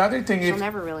the other thing she'll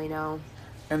never really know.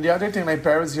 And the other thing, like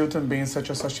Paris Hilton being such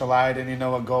a socialite and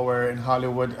a goer in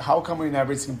Hollywood, how come we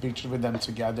never seen pictures with them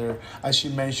together? As she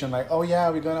mentioned, like, oh yeah,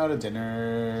 we're going out to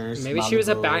dinner. Maybe she was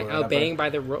obeying by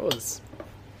the rules.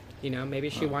 Maybe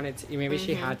she wanted to. Maybe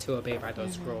she had to obey by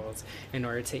those rules in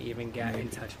order to even get in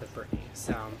touch with Britney.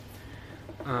 So.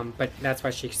 But that's why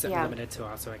she's limited to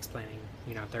also explaining,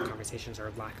 their conversations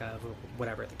or lack of, or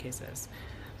whatever the case is.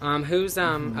 Who's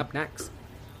up next?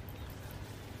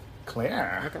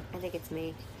 Claire. Okay. I think it's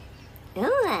me.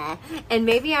 And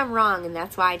maybe I'm wrong, and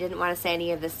that's why I didn't want to say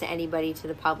any of this to anybody, to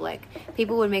the public.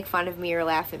 People would make fun of me or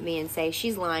laugh at me and say,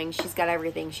 she's lying, she's got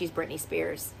everything, she's Britney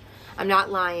Spears. I'm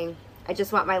not lying. I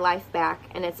just want my life back,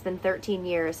 and it's been 13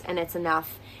 years, and it's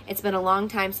enough. It's been a long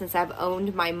time since I've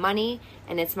owned my money,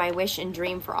 and it's my wish and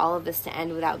dream for all of this to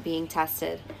end without being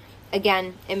tested.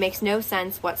 Again, it makes no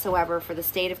sense whatsoever for the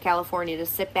state of California to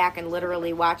sit back and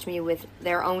literally watch me with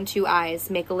their own two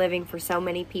eyes make a living for so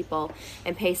many people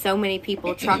and pay so many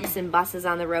people trucks and buses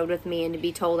on the road with me, and to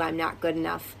be told I'm not good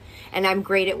enough. And I'm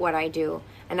great at what I do,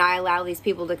 and I allow these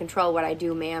people to control what I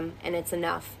do, ma'am, and it's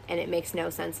enough, and it makes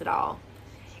no sense at all.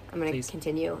 I'm going to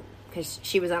continue because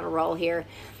she was on a roll here.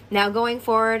 Now, going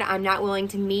forward, I'm not willing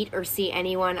to meet or see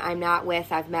anyone I'm not with.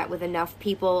 I've met with enough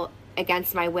people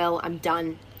against my will. I'm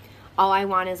done. All I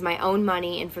want is my own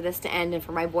money and for this to end and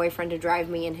for my boyfriend to drive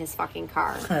me in his fucking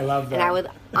car. I love that. And I would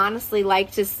honestly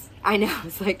like to... I know.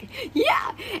 It's like,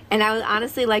 yeah. And I would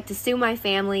honestly like to sue my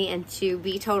family, and to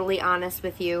be totally honest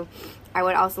with you, I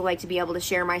would also like to be able to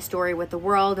share my story with the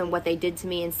world and what they did to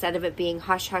me instead of it being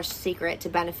hush-hush secret to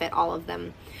benefit all of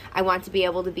them. I want to be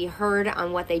able to be heard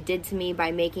on what they did to me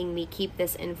by making me keep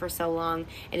this in for so long.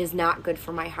 It is not good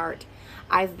for my heart.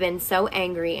 I've been so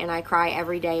angry and I cry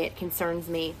every day. It concerns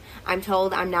me. I'm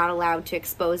told I'm not allowed to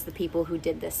expose the people who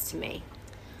did this to me.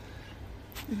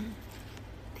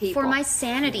 For my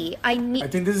sanity, I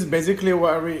think this is basically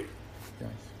what we...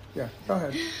 Yeah, go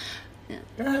ahead.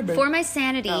 Go ahead, babe. For my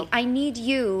sanity, Oh. I need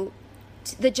you,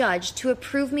 the judge, to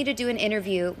approve me to do an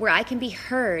interview where I can be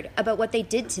heard about what they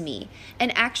did to me.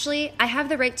 And actually, I have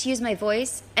the right to use my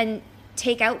voice and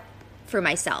take out for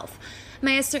myself.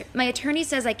 My attorney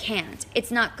says I can't. It's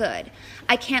not good.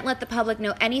 I can't let the public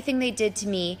know anything they did to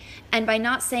me, and by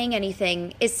not saying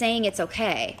anything is saying it's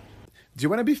okay. Do you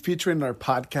want to be featured in our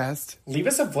podcast? Leave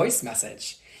us a voice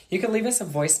message. You can leave us a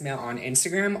voicemail on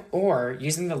Instagram or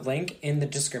using the link in the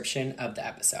description of the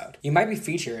episode. You might be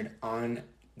featured on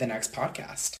the next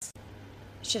podcast.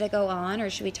 Should I go on, or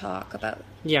should we talk about...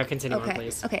 Yeah, continue on, Okay,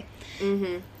 please. okay.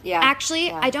 Yeah. Actually,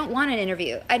 Yeah. I don't want an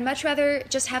interview. I'd much rather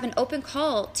just have an open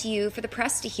call to you for the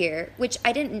press to hear, which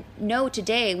I didn't know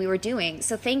today we were doing,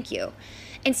 so thank you.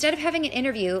 Instead of having an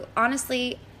interview,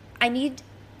 honestly, I need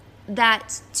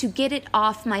that to get it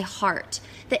off my heart,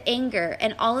 the anger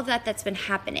and all of that that's been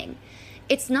happening.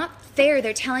 It's not fair.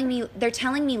 They're telling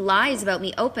me lies about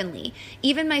me openly.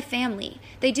 Even my family.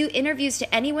 They do interviews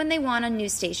to anyone they want on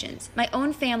news stations. My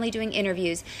own family doing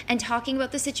interviews and talking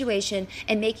about the situation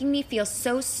and making me feel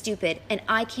so stupid, and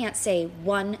I can't say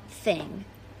one thing.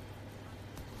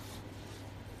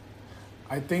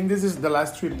 I think this is the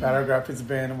last 3 paragraph. It's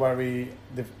been where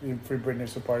the Free Britney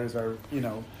supporters are,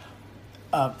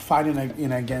 fighting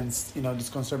against, this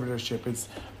conservatorship. It's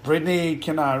Britney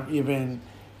cannot even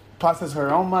process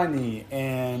her own money,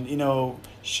 and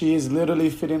she is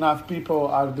literally feeding off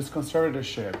people out of this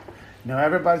conservatorship.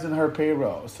 Everybody's in her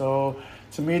payroll. So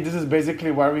to me, this is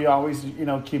basically why we always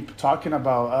keep talking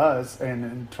about us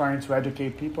and trying to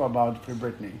educate people about Free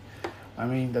Britney. I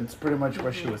mean, that's pretty much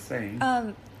what she was saying.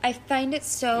 I find it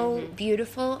so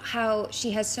beautiful how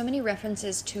she has so many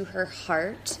references to her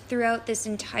heart throughout this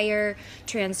entire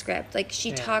transcript. Like,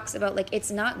 she talks about, like,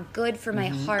 it's not good for my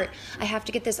heart. I have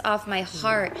to get this off my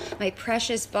heart, my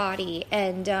precious body.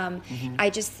 And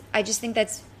I just think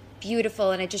that's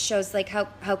beautiful, and it just shows, like,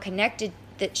 how connected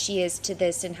that she is to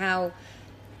this and how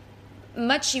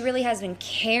much she really has been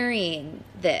carrying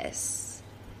this.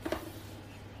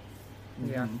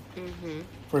 Yeah.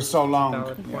 For so long.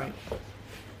 Valid point.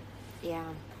 Yeah.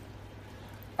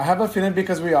 I have a feeling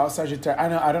because we all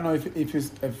Sagittarius. I don't know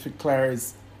if Claire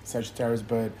is Sagittarius,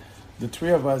 but the 3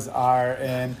 of us are,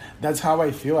 and that's how I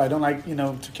feel. I don't like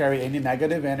to carry any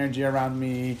negative energy around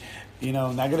me,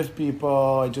 negative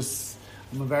people.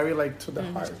 I'm very to the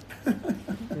heart,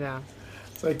 Yeah.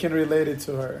 so I can relate it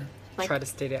to her. Try to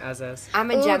state it as is. I'm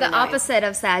a Ooh, Gemini. the opposite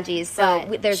of Saggies, so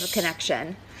But- there's a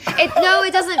connection. It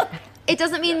doesn't. It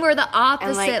doesn't mean we're the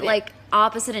opposite, like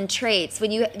opposite in traits. When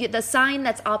the sign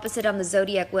that's opposite on the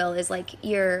zodiac wheel is like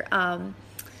your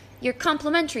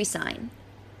complementary sign.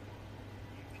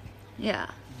 Yeah.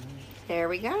 There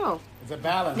we go. It's a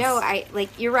balance. No,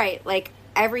 you're right. Like,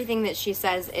 everything that she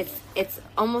says, it's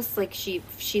almost like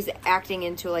she's acting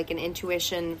into like an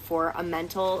intuition for a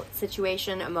mental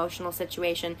situation, emotional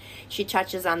situation. She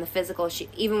touches on the physical.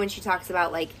 Even when she talks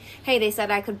about, like, hey, they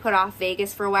said I could put off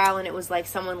Vegas for a while, and it was like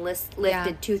someone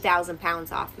lifted 2,000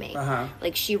 pounds off me.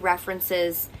 Like, she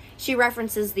references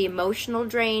the emotional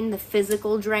drain, the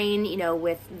physical drain,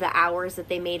 with the hours that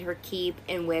they made her keep,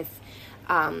 and with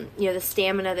the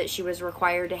stamina that she was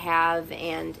required to have,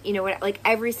 and like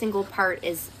every single part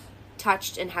is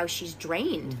touched in how she's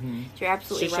drained. You're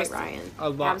absolutely She's right, just Ryan. a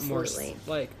lot absolutely.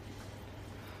 more, like,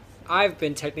 I've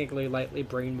been technically lightly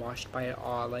brainwashed by it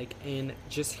all, like, and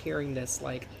just hearing this,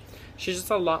 like, she's just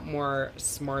a lot more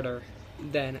smarter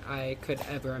than I could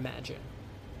ever imagine.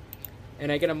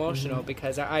 And I get emotional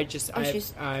because I definitely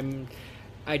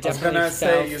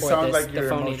fell you for sound this, like the you're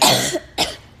phony. emotional.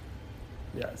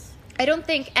 Yes. I don't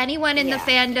think anyone in the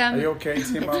fandom. Are you okay,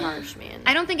 It's Timo? harsh, man.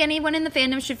 I don't think anyone in the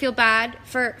fandom should feel bad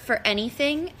for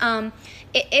anything.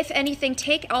 If anything,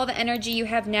 take all the energy you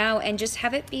have now and just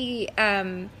have it be.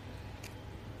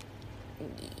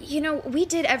 We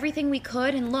did everything we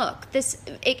could, and look, this.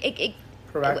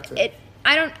 Correct.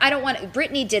 I don't want.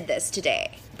 Britney did this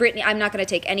today. Britney, I'm not going to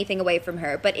take anything away from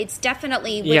her, but it's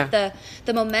definitely with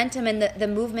the momentum and the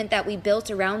movement that we built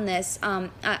around this.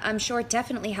 I'm sure it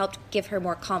definitely helped give her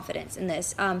more confidence in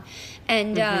this.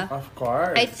 Of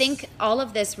course. I think all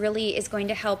of this really is going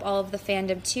to help all of the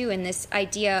fandom too. In this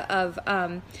idea of,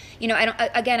 I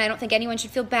don't think anyone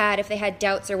should feel bad if they had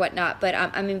doubts or whatnot. But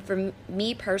I mean, for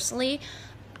me personally,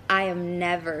 I am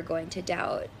never going to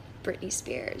doubt Britney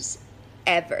Spears.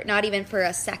 Ever, not even for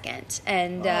a second.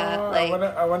 And I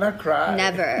wanna cry.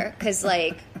 never, because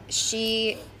like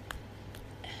she's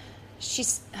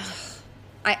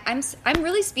I'm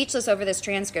really speechless over this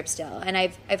transcript still, and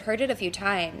I've heard it a few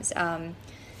times.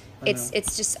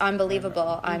 It's just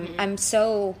unbelievable. I'm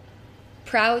so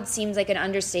proud seems like an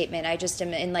understatement. I just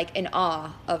am in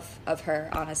awe of her,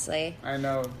 honestly. I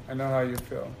know how you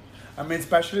feel. I mean,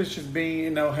 especially she's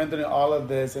being, handling all of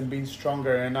this and being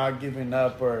stronger and not giving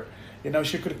up, or,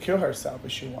 she could kill herself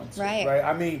if she wants to. Right. Right.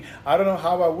 I mean, I don't know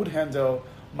how I would handle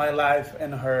my life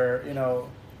in her,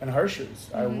 in her shoes.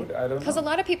 I don't know. Because a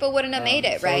lot of people wouldn't have made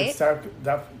it, so right?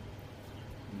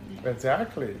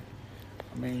 Exactly.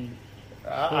 I mean,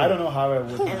 I don't know how I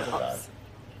would handle that.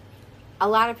 A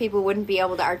lot of people wouldn't be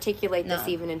able to articulate this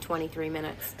even in 23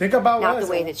 minutes. Think about Not us.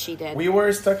 the way that she did. We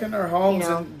were stuck in our homes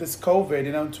in this COVID,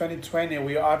 in 2020.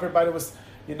 Everybody was,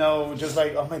 just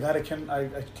like, oh my God, I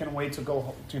can't wait to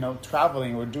go,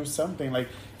 traveling or do something. Like,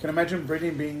 you can imagine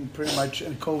Brittany being pretty much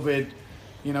in COVID,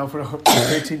 for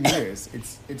 13 years.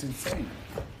 It's insane.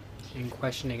 And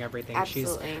questioning everything.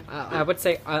 Absolutely. I would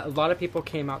say a lot of people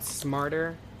came out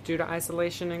smarter due to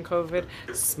isolation and COVID,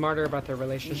 smarter about their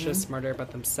relationships, smarter about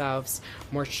themselves,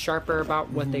 more sharper about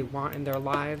what they want in their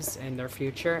lives and their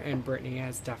future. And Brittany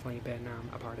has definitely been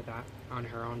a part of that on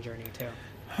her own journey too.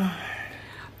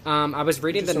 I was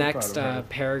reading the next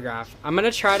paragraph. I'm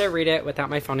gonna try to read it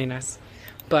without my phoniness,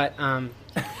 but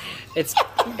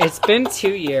it's been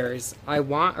 2 years. I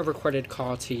want a recorded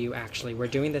call to you. Actually, we're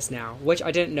doing this now, which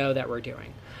I didn't know that we're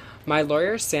doing. My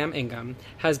lawyer Sam Ingham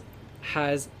has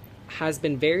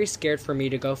been very scared for me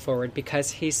to go forward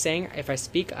because he's saying if I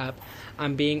speak up,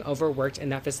 I'm being overworked in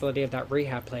that facility of that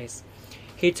rehab place.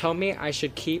 He told me I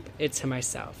should keep it to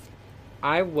myself.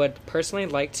 I would personally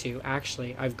like to.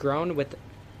 Actually, I've grown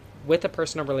with a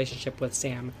personal relationship with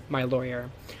Sam, my lawyer.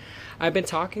 I've been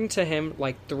talking to him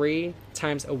like 3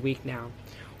 times a week now.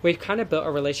 We've kind of built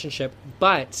a relationship,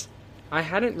 but I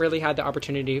hadn't really had the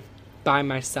opportunity by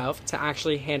myself to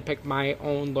actually handpick my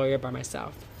own lawyer by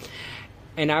myself.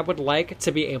 And I would like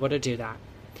to be able to do that.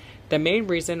 The main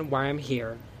reason why I'm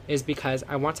here is because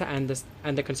I want to end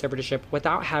the conservatorship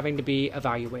without having to be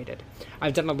evaluated.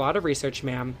 I've done a lot of research,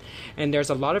 ma'am, and there's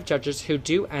a lot of judges who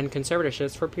do end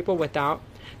conservatorships for people without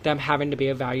them having to be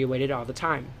evaluated all the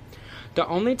time. The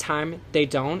only time they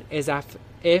don't is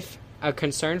if a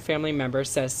concerned family member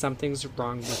says something's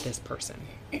wrong with this person.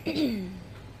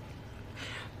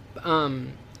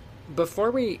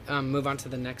 Before we move on to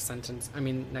the next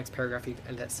next paragraph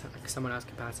that someone else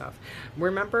can pass off.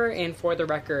 Remember, and for the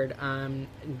record,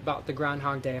 about the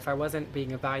Groundhog Day, if I wasn't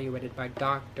being evaluated by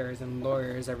doctors and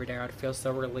lawyers every day, I'd feel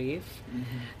so relieved.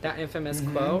 That infamous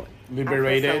quote.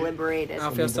 Liberated.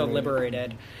 I'll feel so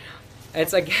liberated.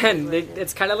 It's, again,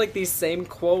 it's kind of like these same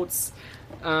quotes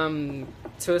to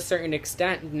a certain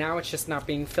extent. Now it's just not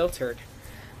being filtered.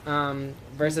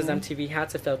 Versus MTV had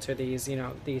to filter these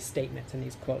statements and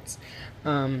these quotes,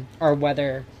 or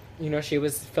whether, she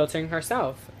was filtering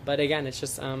herself. But again, it's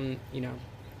just,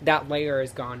 that layer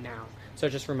is gone now. So it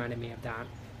just reminded me of that.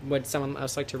 Would someone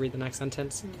else like to read the next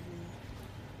sentence?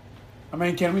 I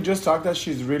mean, can we just talk that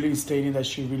she's really stating that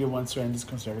she really wants to end this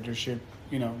conservatorship?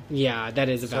 Yeah, that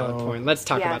is a valid point. Let's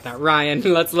talk about that, Ryan.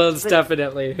 Let's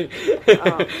definitely.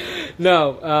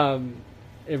 No.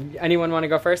 If anyone want to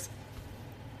go first?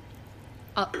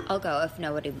 I'll go if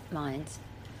nobody minds.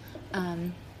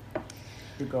 You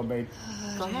go, babe.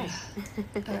 Go ahead.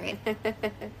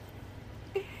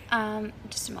 All right.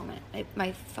 Just a moment.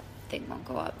 My thing won't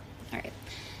go up. All right.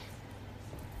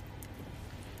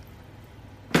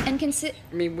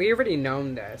 And we already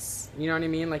known this. You know what I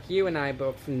mean? Like, you and I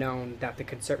both known that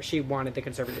she wanted the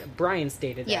conservative. Brian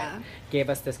stated that. Gave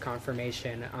us this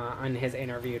confirmation on his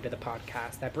interview to the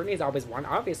podcast that Brittany's always wanted.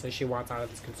 Obviously, she wants out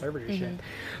of this conservatorship.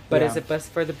 But is it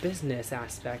best for the business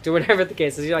aspect or whatever the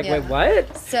case is? You're like, wait,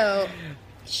 what? So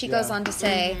she goes on to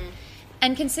say,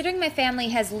 and considering my family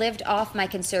has lived off my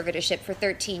conservatorship for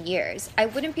 13 years, I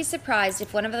wouldn't be surprised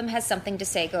if one of them has something to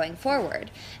say going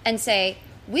forward and say,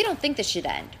 we don't think this should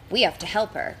end. We have to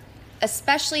help her.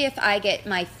 Especially if I get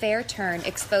my fair turn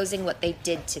exposing what they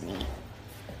did to me.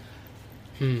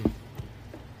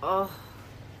 Oh.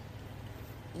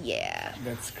 Yeah.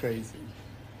 That's crazy.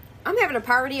 I'm having a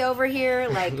party over here.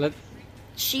 Like,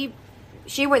 she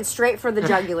went straight for the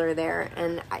jugular there.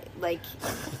 And,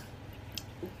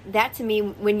 that to me,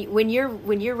 when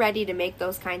you're ready to make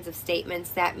those kinds of statements,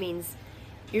 that means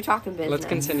you're talking business. Let's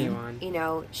continue on.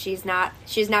 She's not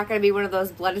going to be one of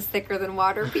those blood is thicker than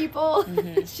water people.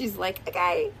 She's like,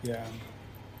 okay. Yeah.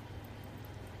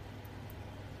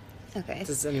 Okay.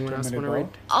 Does anyone else want to read?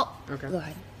 Okay. Go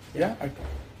ahead. Yeah.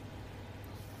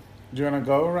 Do you want to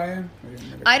go, Ryan?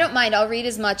 I don't mind. I'll read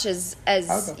as much as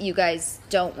you guys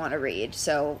don't want to read.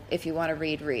 So if you want to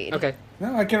read. Okay.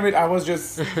 No, I can read. I was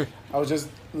just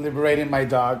liberating my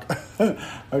dog.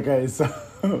 Okay, so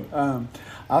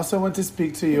I also want to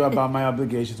speak to you about my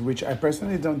obligations, which I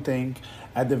personally don't think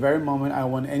at the very moment I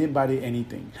want anybody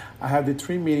anything. I have the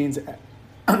 3 meetings,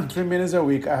 3 meetings a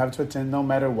week I have to attend no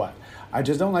matter what. I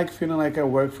just don't like feeling like I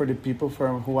work for the people for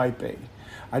who I pay.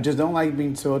 I just don't like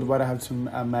being told what I have to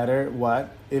matter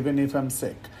what, even if I'm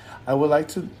sick. I would like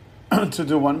to to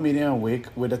do 1 meeting a week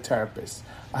with a therapist.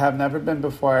 I have never been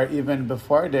before, even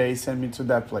before they sent me to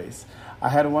that place. I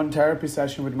had 1 therapy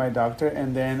session with my doctor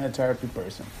and then a therapy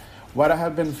person. What I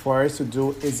have been forced to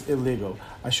do is illegal.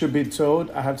 I should be told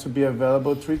I have to be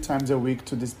available 3 times a week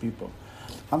to these people.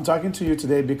 I'm talking to you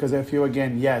today because I feel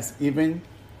again, yes, even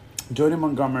Jody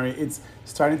Montgomery, it's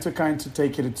starting to kind of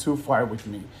take it too far with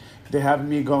me. They have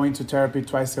me going to therapy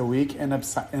twice a week and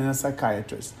a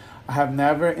psychiatrist. I have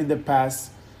never in the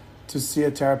past to see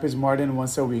a therapist more than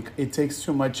once a week. It takes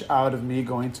too much out of me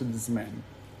going to this man.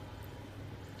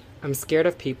 I'm scared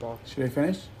of people. Should I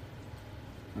finish?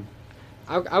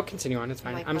 I'll continue on. It's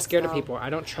fine. Mike, I'm let's scared of go. people. I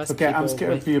don't trust Okay, people. I'm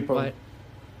scared of with people. what-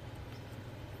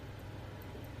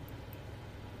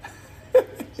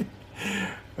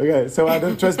 Okay, so I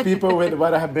don't trust people with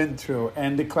what I have been through.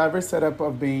 And the clever setup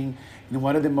of being in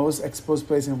one of the most exposed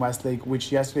places in Westlake,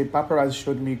 which yesterday paparazzi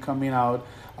showed me coming out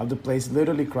of the place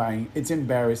literally crying. It's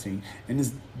embarrassing and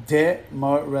it's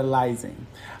demoralizing.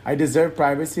 I deserve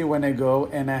privacy when I go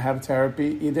and I have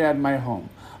therapy either at my home,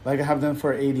 like I have done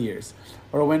for 8 years,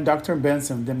 or when Dr.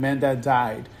 Benson, the man that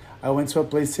died, I went to a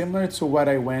place similar to what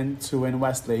I went to in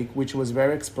Westlake, which was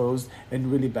very exposed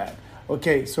and really bad.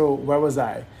 Okay, so where was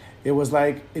I? It was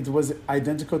like, it was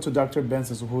identical to Dr.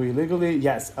 Benson's, who illegally,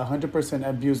 yes, 100%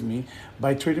 abused me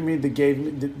by treating me, the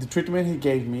treatment he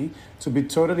gave me. To be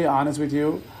totally honest with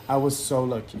you, I was so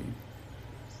lucky.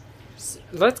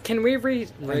 Can we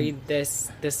read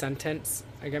this sentence?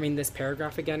 I mean, this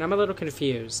paragraph again. I'm a little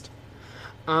confused.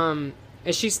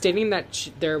 Is she stating that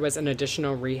there was an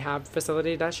additional rehab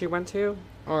facility that she went to?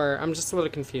 Or I'm just a little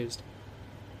confused.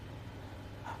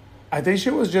 I think she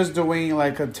was just doing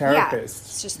like a therapist.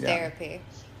 It's just Yeah. therapy.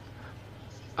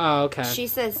 Oh, okay. She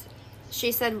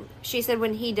said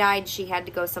when he died, she had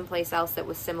to go someplace else that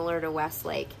was similar to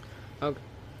Westlake. Okay.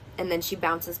 And then she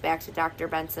bounces back to Dr.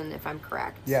 Benson, if I'm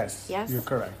correct. Yes, Yes? you're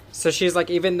correct. So she's like,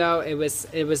 even though it was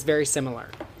very similar.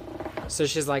 So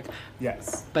she's like,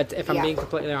 Yes. but if I'm Yeah. being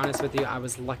completely honest with you, I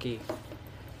was lucky.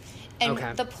 And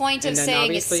Okay. the point And of then saying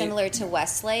it's obviously- similar to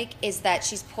Westlake is that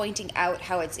she's pointing out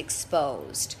how it's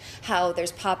exposed, how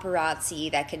there's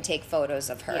paparazzi that can take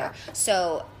photos of her. Yeah.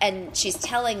 So, and she's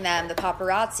telling them the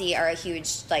paparazzi are a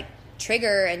huge, like,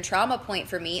 trigger and trauma point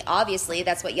for me. Obviously,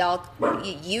 that's what y'all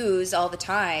use all the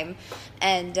time.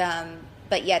 And,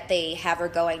 but yet they have her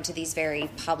going to these very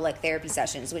public therapy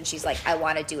sessions when she's like, I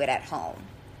want to do it at home.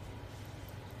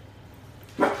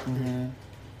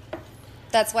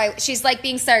 That's why she's like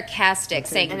being sarcastic,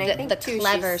 saying And I think, the too,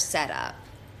 clever she's- setup.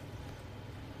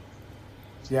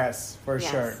 Yes, for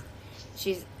Yes. sure.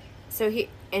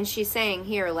 She's saying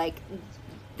here, like,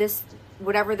 this,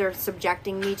 whatever they're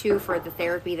subjecting me to for the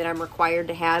therapy that I'm required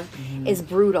to have is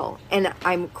brutal, and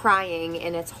I'm crying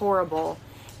and it's horrible,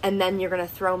 and then you're going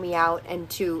to throw me out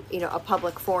into, a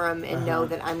public forum and know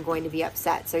that I'm going to be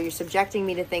upset. So you're subjecting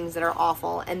me to things that are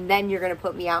awful, and then you're going to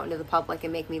put me out into the public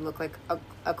and make me look like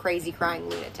a crazy crying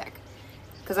lunatic,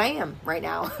 because I am right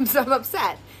now. So I'm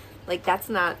upset. Like,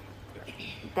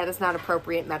 that is not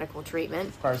appropriate medical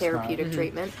treatment, course therapeutic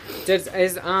treatment.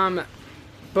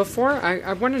 Before,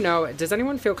 I want to know, does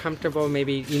anyone feel comfortable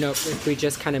maybe, if we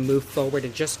just kind of move forward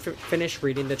and just finish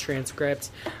reading the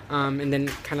transcript and then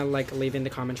kind of like leaving the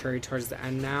commentary towards the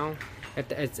end now?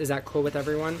 Is that cool with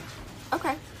everyone?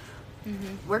 Okay.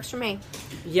 Works for me.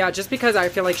 Yeah, just because I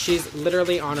feel like she's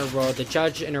literally on a roll. The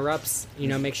judge interrupts,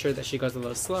 make sure that she goes a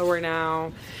little slower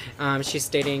now. She's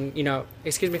stating,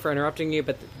 excuse me for interrupting you,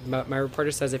 but my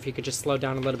reporter says if you could just slow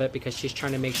down a little bit because she's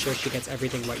trying to make sure she gets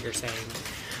everything what you're saying.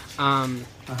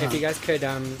 If you guys could,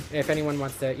 if anyone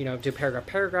wants to, do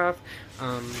paragraph,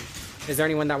 is there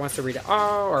anyone that wants to read it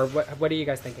all, or what are you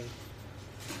guys thinking?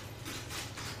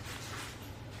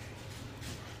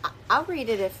 I'll read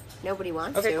it if nobody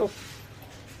wants Okay, to. cool.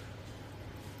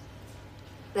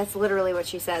 That's literally what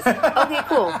she says. Okay,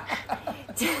 cool.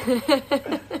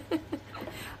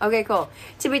 Okay, cool.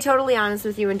 To be totally honest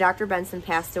with you, when Dr. Benson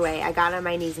passed away, I got on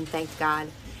my knees and thanked God.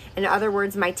 In other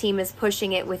words, my team is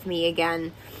pushing it with me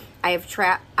again. I have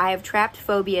trapped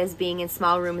phobias being in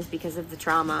small rooms because of the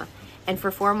trauma. And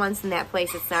for 4 months in that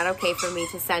place, it's not okay for me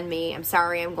to send me, I'm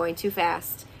sorry, I'm going too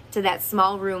fast, to that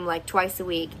small room like twice a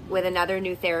week with another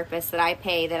new therapist that I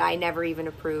pay that I never even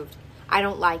approved. I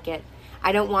don't like it.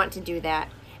 I don't want to do that.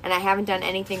 and I haven't done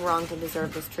anything wrong to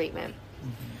deserve this treatment.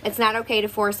 It's not okay to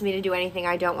force me to do anything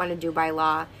I don't want to do by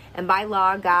law. And by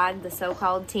law, God, the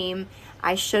so-called team,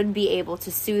 I should be able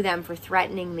to sue them for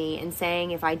threatening me and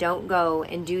saying if I don't go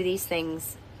and do these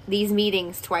things, these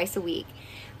meetings twice a week,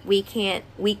 we can't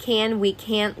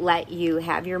let you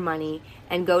have your money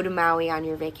and go to Maui on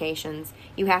your vacations.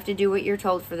 You have to do what you're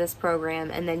told for this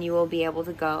program, and then you will be able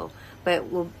to go. But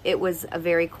it was a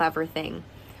very clever thing.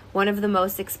 One of the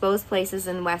most exposed places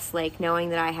in Westlake, knowing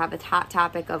that I have a hot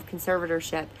topic of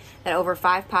conservatorship, that over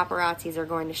 5 paparazzis are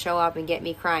going to show up and get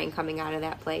me crying coming out of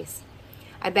that place.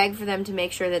 I begged for them to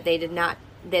make sure that they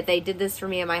did this for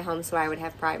me in my home so I would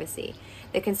have privacy.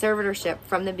 The conservatorship,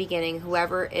 from the beginning,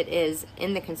 whoever it is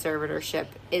in the conservatorship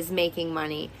is making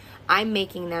money. I'm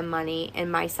making them money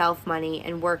and myself money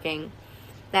and working.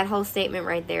 That whole statement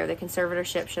right there, the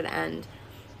conservatorship should end.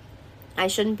 I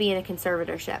shouldn't be in a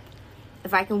conservatorship.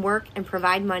 If I can work and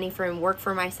provide money for and work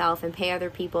for myself and pay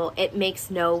other people, it makes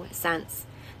no sense.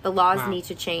 The laws need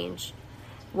to change.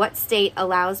 What state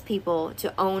allows people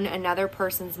to own another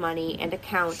person's money and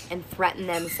account and threaten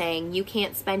them saying, you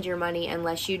can't spend your money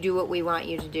unless you do what we want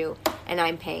you to do, and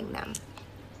I'm paying them?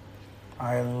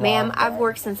 Ma'am, I've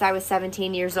worked since I was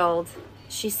 17 years old.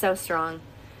 She's so strong.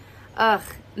 Ugh.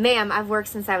 Ma'am, I've worked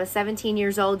since I was 17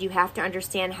 years old. You have to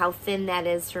understand how thin that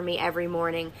is for me every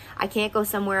morning. I can't go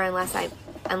somewhere unless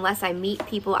I meet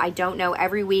people I don't know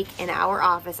every week in our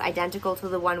office, identical to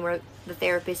the one where the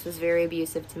therapist was very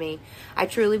abusive to me. I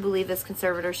truly believe this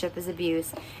conservatorship is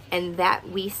abuse, and that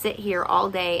we sit here all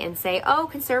day and say, oh,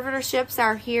 conservatorships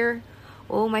are here.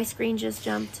 Oh, my screen just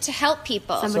jumped. To help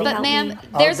people. Somebody but help ma'am, me.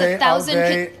 there's All day, a thousand all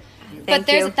day. Thank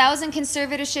there's you. 1,000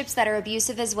 conservatorships that are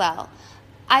abusive as well.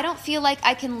 I don't feel like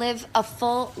I can live a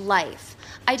full life.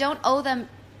 I don't owe them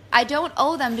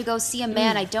to go see a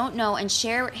man I don't know and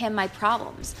share with him my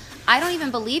problems. I don't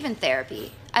even believe in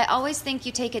therapy. I always think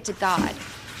you take it to God.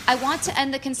 I want to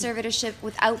end the conservatorship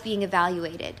without being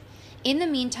evaluated. In the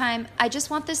meantime, I just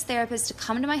want this therapist to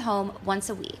come to my home once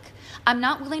a week. I'm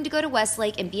not willing to go to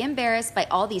Westlake and be embarrassed by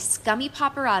all these scummy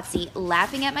paparazzi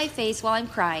laughing at my face while I'm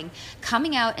crying,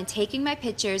 coming out and taking my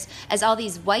pictures as all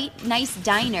these white, nice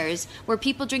diners where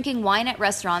people drinking wine at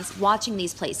restaurants watching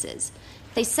these places.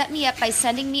 They set me up by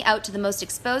sending me out to the most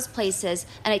exposed places,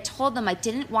 and I told them I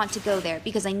didn't want to go there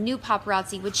because I knew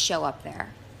paparazzi would show up there.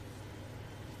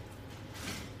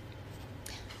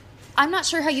 I'm not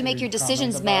sure how you make your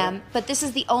decisions, ma'am, but this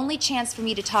is the only chance for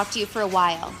me to talk to you for a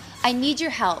while. I need your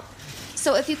help.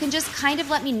 So if you can just kind of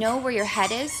let me know where your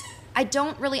head is. I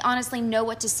don't really honestly know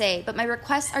what to say, but my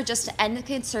requests are just to end the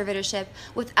conservatorship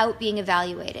without being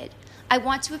evaluated. I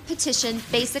want to petition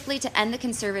basically to end the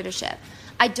conservatorship.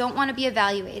 I don't want to be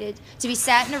evaluated, to be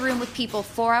sat in a room with people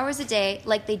 4 hours a day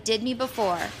like they did me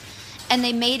before, and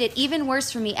they made it even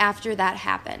worse for me after that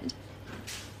happened.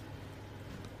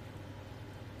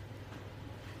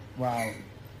 Wow.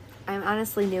 I'm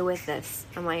honestly new with this.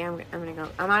 I'm gonna go.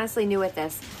 I'm honestly new with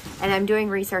this, and I'm doing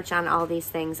research on all these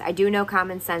things. I do know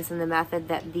common sense in the method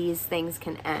that these things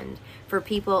can end. For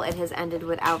people, it has ended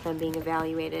without them being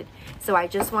evaluated. So I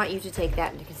just want you to take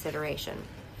that into consideration.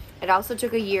 It also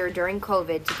took a year during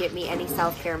COVID to get me any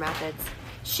self-care methods.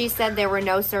 She said there were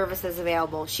no services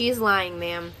available. She's lying,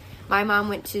 ma'am. My mom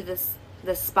went to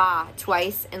the spa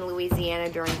twice in Louisiana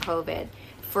during COVID.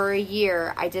 For a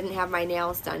year, I didn't have my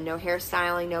nails done. No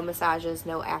hairstyling, no massages,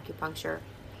 no acupuncture.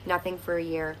 Nothing for a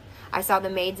year. I saw the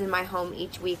maids in my home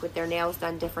each week with their nails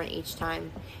done different each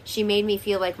time. She made me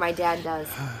feel like my dad does.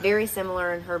 Very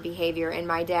similar in her behavior, and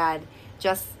my dad,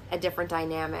 just a different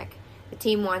dynamic. The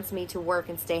team wants me to work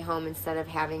and stay home instead of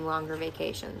having longer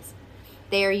vacations.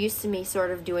 They are used to me sort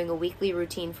of doing a weekly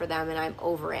routine for them, and I'm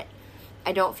over it.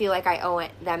 I don't feel like I owe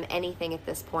them anything at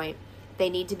this point. They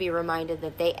need to be reminded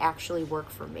that they actually work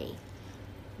for me.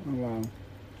 Oh, wow.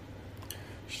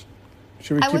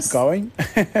 Should we keep going?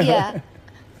 Yeah.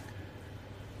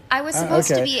 I was supposed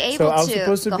to be able to. So I was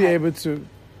supposed to go be ahead. able to.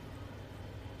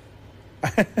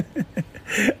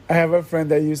 I have a friend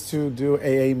that I used to do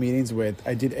AA meetings with.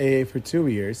 I did AA for 2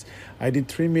 years. I did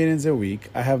 3 meetings a week.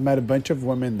 I have met a bunch of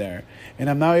women there, and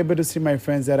I'm now able to see my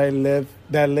friends that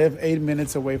live 8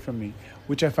 minutes away from me,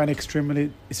 which I find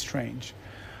extremely strange.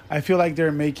 I feel like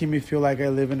they're making me feel like I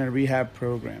live in a rehab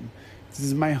program. This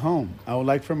is my home. I would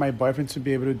like for my boyfriend to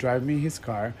be able to drive me his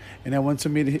car, and I want to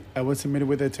meet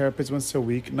with a therapist once a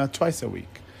week, not twice a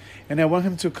week. And I want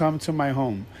him to come to my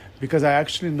home because I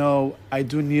actually know I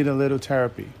do need a little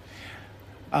therapy.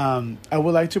 I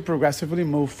would like to progressively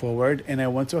move forward, and I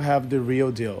want to have the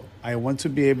real deal. I want to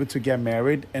be able to get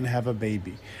married and have a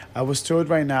baby. I was told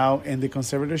right now in the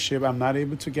conservatorship I'm not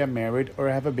able to get married or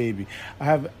have a baby. I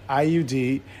have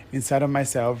IUD inside of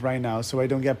myself right now, so I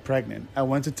don't get pregnant. I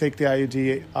want to take the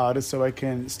IUD out so I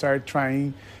can start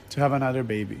trying to have another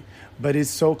baby. But his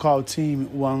so-called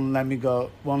team won't let me go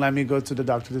to the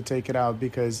doctor to take it out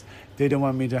because they don't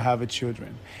want me to have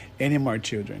any more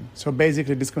children. So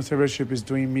basically, this conservatorship is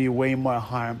doing me way more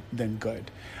harm than good.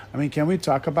 I mean, can we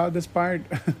talk about this part?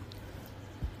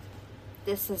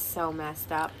 This is so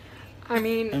messed up. I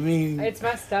mean, mean- it's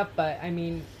messed up, but I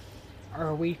mean,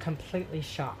 are we completely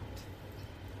shocked?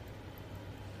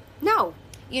 No.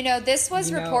 You know, this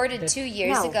was reported this- 2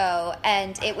 years No. ago,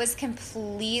 and it was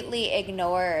completely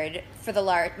ignored for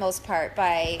the most part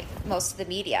by most of the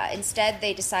media. Instead,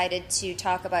 they decided to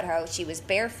talk about how she was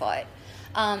barefoot.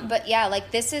 But yeah,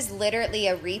 like, this is literally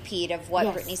a repeat of what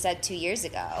Yes. Britney said 2 years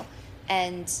ago,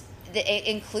 and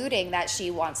including that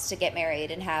she wants to get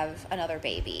married and have another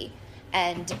baby.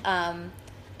 And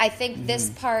I think this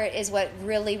part is what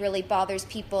really, really bothers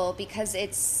people, because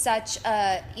it's such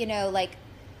a, like,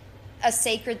 a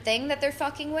sacred thing that they're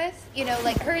fucking with,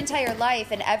 like her entire life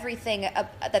and everything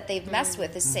that they've messed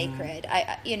with is sacred.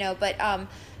 But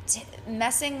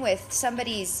messing with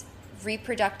somebody's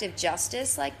reproductive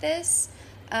justice like this,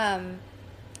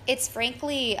 it's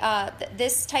frankly,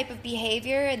 this type of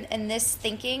behavior and this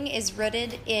thinking is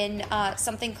rooted in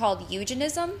something called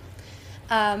eugenism,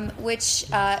 which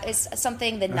is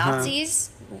something the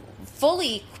Nazis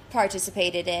fully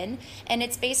participated in, and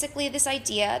it's basically this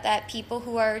idea that people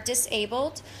who are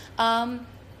disabled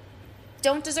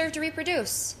don't deserve to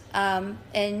reproduce,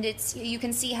 and you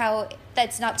can see how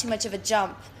that's not too much of a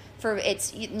jump for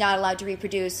it's not allowed to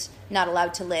reproduce, not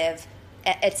allowed to live,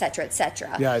 etc.,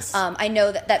 etc. Yes. I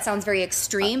know that sounds very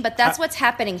extreme, but that's what's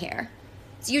happening here.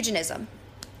 It's eugenism.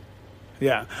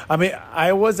 Yeah, I mean,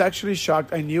 I was actually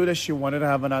shocked. I knew that she wanted to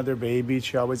have another baby.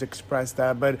 She always expressed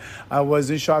that, but I was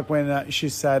in shock when she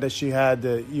said that she had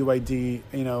the UID,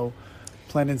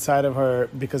 planned inside of her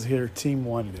because her team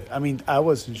wanted it. I mean, I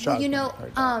was in shock. when I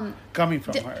heard that. Coming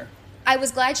from her. I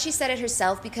was glad she said it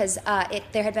herself, because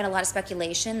there had been a lot of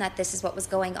speculation that this is what was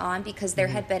going on, because there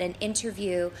had been an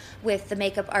interview with the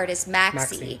makeup artist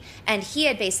Maxi, and he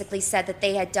had basically said that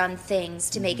they had done things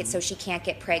to make it so she can't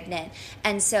get pregnant.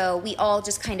 And so we all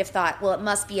just kind of thought, well, it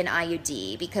must be an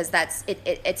IUD, because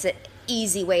it's an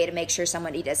easy way to make sure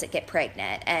somebody doesn't get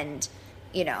pregnant. And,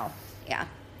 yeah.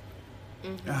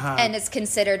 And it's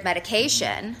considered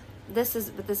medication. This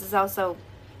is also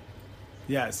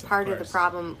Yes, part of the course.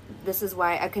 problem. This is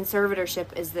why a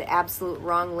conservatorship is the absolute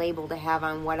wrong label to have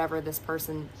on whatever this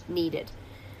person needed.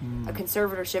 A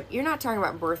conservatorship, you're not talking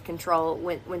about birth control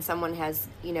when someone has,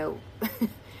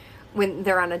 when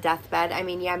they're on a deathbed. I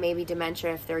mean, yeah, maybe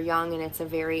dementia if they're young and it's a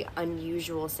very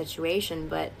unusual situation,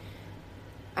 but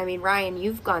I mean, Ryan,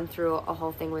 you've gone through a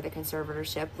whole thing with a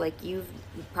conservatorship. Like, you've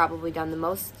probably done the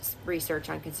most research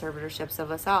on conservatorships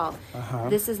of us all.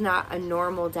 This is not a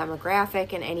normal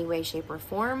demographic in any way, shape, or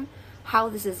form. How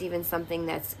this is even something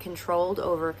that's controlled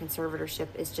over a conservatorship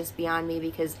is just beyond me,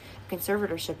 because a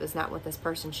conservatorship is not what this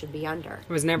person should be under.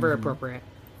 It was never appropriate.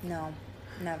 No,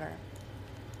 never.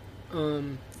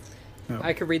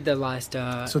 I could read the last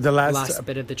the last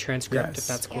bit of the transcript, yes. if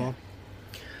that's cool.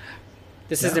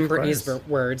 This Yeah, is in of Britney's course.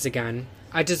 words again.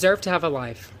 I deserve to have a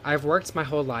life. I've worked my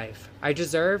whole life. I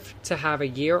deserve to have a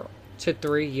 1 to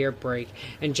 3 year break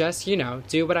and just,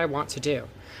 do what I want to do.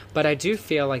 But I do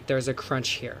feel like there's a crunch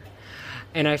here.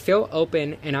 And I feel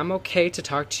open, and I'm okay to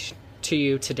talk to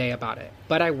you today about it.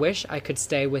 But I wish I could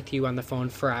stay with you on the phone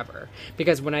forever.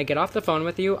 Because when I get off the phone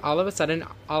with you, all of a sudden,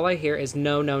 all I hear is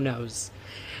no, no, no's.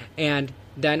 And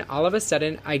then all of a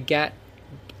sudden, I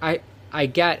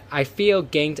feel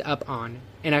ganged up on,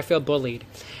 and I feel bullied,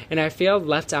 and I feel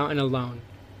left out and alone,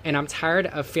 and I'm tired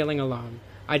of feeling alone.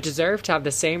 I deserve to have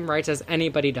the same rights as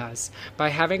anybody does, by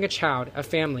having a child, a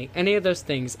family, any of those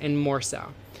things, and more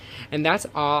so. And that's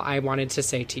all I wanted to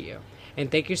say to you,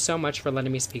 and thank you so much for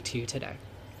letting me speak to you today.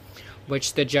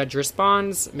 Which the judge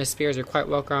responds, Miss Spears, you're quite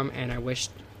welcome, and I wish...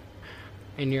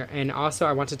 And also,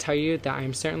 I want to tell you that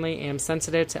I certainly am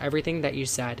sensitive to everything that you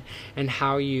said, and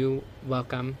how you're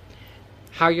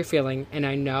feeling, and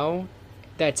I know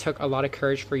that it took a lot of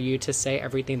courage for you to say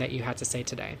everything that you had to say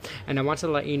today. And I want to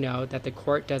let you know that the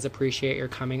court does appreciate your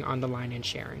coming on the line and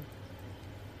sharing.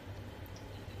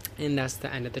 And that's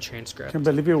the end of the transcript. I can't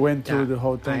believe you went through the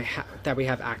whole thing. That we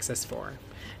have access for.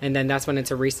 And then that's when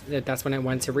it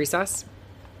went to recess.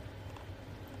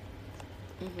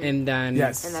 And then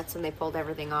Yes. And that's when they pulled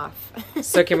everything off.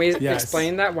 So can we Yes.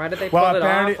 explain that? Why did they pull Well, it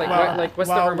off? apparently, What's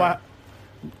the rumor?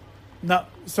 No,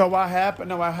 so what happened?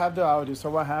 No, I have the audio. So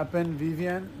what happened?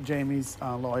 Vivian, Jamie's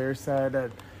lawyer, said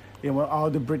that all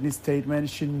the Britney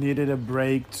statements, she needed a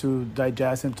break to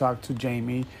digest and talk to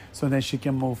Jamie, so then she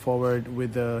can move forward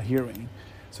with the hearing.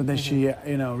 So then she,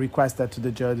 requested that to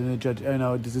the judge, and the judge,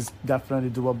 this is definitely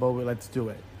doable. Let's do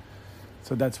it.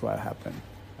 So that's what happened.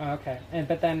 Okay,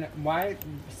 but then why?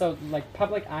 So like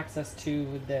public access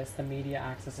to this, the media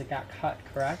access, it got cut,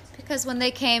 correct? Because when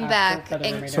they came After back,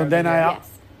 Federer made So it then over. I. Yes.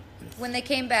 when they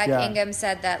came back, Yeah. Ingham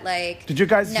said that like. Did you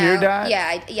guys hear that?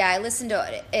 Yeah, I listened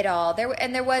to it all.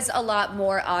 There was a lot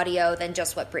more audio than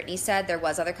just what Britney said. There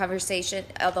was other conversation,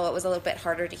 although it was a little bit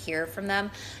harder to hear from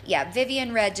them. Yeah,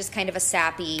 Vivian read just kind of a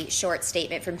sappy, short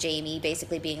statement from Jamie,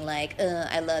 basically being like,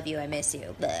 "I love you, I miss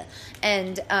you," blah.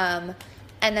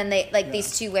 And then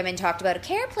these two women talked about a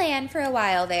care plan for a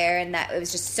while there, and that it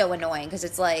was just so annoying because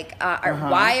it's like,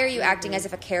 why are you acting as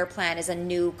if a care plan is a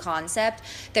new concept?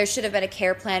 There should have been a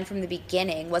care plan from the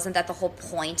beginning. Wasn't that the whole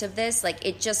point of this? Like,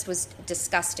 it just was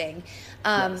disgusting.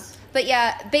 Yes. But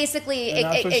yeah, basically, And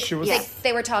also she was-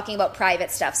 they were talking about private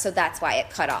stuff, so that's why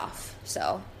it cut off.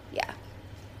 So yeah.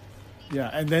 Yeah,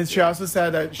 and then she also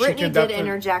said that she Brittany can did definitely.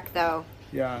 interject though.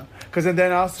 Yeah, because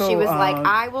then also She was like,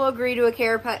 "I will agree to a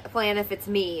care plan if it's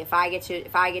me. If I get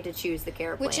to choose the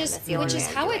care plan." Which is That's the only way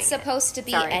I'm how doing it's it. supposed to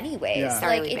be Sorry. anyways. Yeah.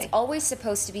 Sorry, Like, it's Lipe. always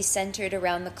supposed to be centered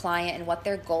around the client and what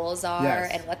their goals are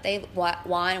Yes. and what they want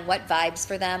and what vibes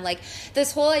for them. Like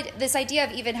this idea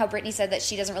of even how Brittany said that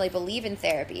she doesn't really believe in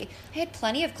therapy. I had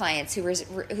plenty of clients who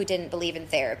didn't believe in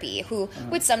therapy, who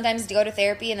would sometimes go to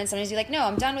therapy and then sometimes be like, "No,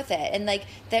 I'm done with it." And like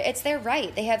it's their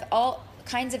right. They have all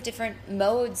kinds of different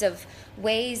modes of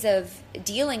ways of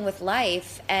dealing with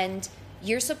life, and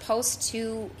you're supposed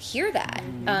to hear that.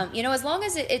 As long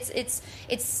as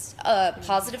it's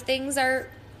positive things are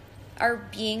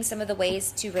being some of the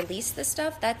ways to release this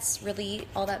stuff, that's really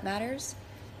all that matters.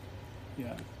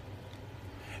 Yeah.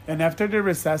 And after the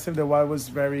recessive, what was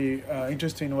very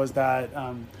interesting was that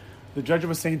the judge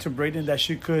was saying to Brayden that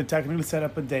she could technically set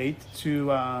up a date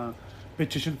to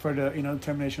petition for the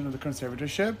termination of the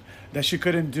conservatorship that she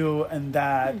couldn't do in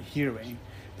that hearing.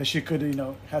 That she could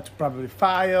had to probably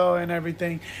file and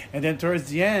everything. And then towards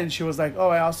the end, she was like, "Oh,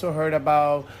 I also heard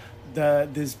about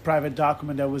this private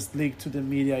document that was leaked to the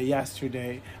media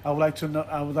yesterday. I would like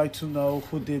to know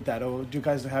who did that, or do you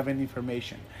guys have any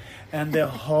information?" And the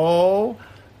whole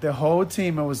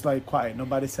team was like quiet.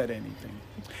 Nobody said anything.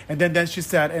 And then she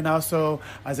said, and also,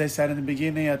 as I said in the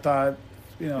beginning, I thought,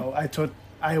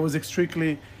 I was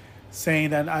strictly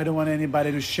saying that I don't want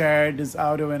anybody to share this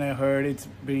audio, and I heard it's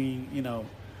being,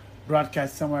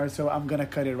 broadcast somewhere, so I'm gonna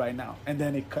cut it right now. And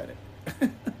then it cut it.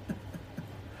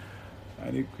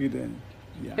 And it couldn't.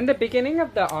 Yeah. In the beginning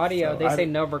of the audio, So they I- say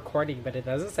no recording, but it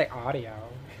doesn't say audio.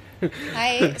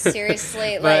 I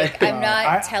seriously, But- I'm not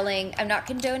I- I'm not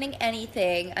condoning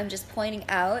anything. I'm just pointing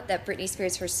out that Britney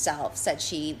Spears herself said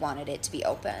she wanted it to be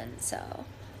open, so.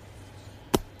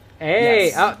 Hey,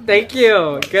 Yes. thank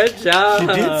you. Good job. She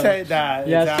did say that.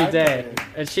 Yes, she exactly. did.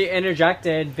 And she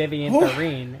interjected Vivian Whew.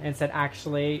 Farine and said,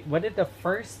 actually, what did the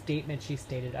first statement she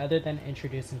stated, other than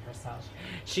introducing herself?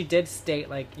 She did state,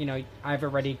 I've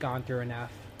already gone through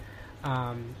enough.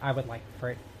 I would like for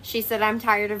it. She said, "I'm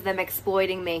tired of them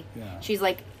exploiting me." Yeah. She's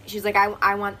like,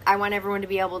 I want everyone to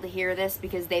be able to hear this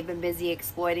because they've been busy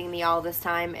exploiting me all this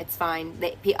time. It's fine.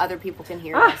 Other people can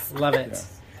hear this. Love it.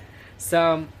 Yes.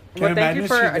 So, Can well, thank you you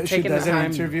for imagine she taking the does an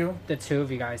time, interview? the two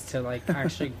of you guys, to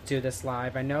actually do this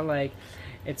live. I know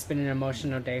it's been an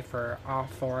emotional day for all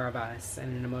four of us,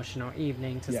 and an emotional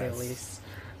evening to say the Yes. least.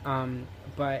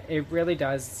 But it really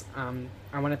does.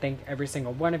 I want to thank every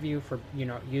single one of you for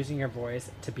using your voice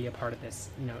to be a part of this.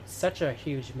 Such a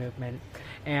huge movement.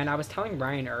 And I was telling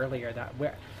Ryan earlier that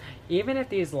even if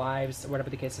these lives, whatever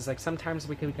the case is, sometimes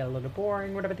we could get a little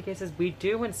boring, whatever the case is, we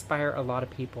do inspire a lot of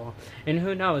people. And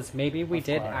who knows, maybe we Of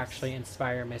did course. actually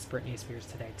inspire Miss Britney Spears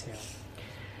today too.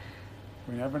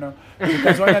 We never know. Do you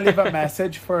guys want to leave a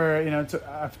message for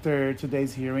after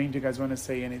today's hearing? Do you guys want to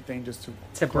say anything just to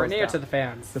To close Britney or down to the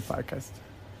fans? the podcast?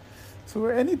 To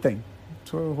anything,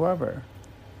 to whoever.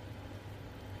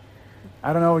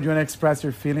 I don't know. Do you want to express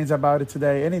your feelings about it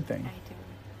today? Anything?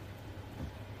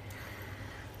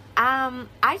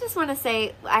 I just want to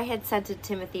say, I had said to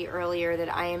Timothy earlier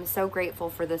that I am so grateful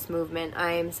for this movement.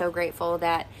 I am so grateful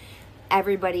that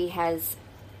everybody has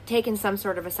taken some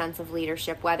sort of a sense of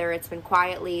leadership, whether it's been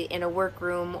quietly in a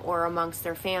workroom or amongst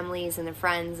their families and their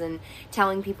friends and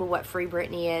telling people what Free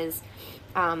Britney is.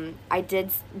 I did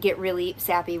get really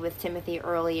sappy with Timothy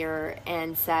earlier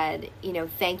and said,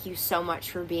 thank you so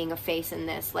much for being a face in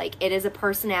this. Like, it is a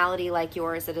personality like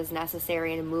yours that is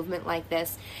necessary in a movement like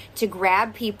this to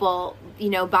grab people,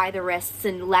 by the wrists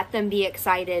and let them be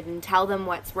excited and tell them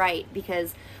what's right,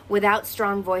 because without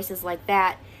strong voices like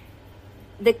that,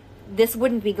 this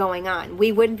wouldn't be going on.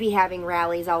 We wouldn't be having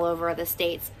rallies all over the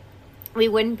states. We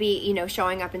wouldn't be,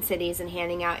 showing up in cities and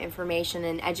handing out information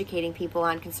and educating people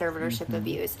on conservatorship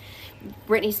abuse.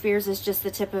 Britney Spears is just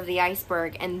the tip of the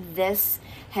iceberg, and this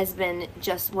has been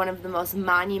just one of the most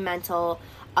monumental,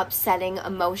 upsetting,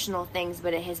 emotional things,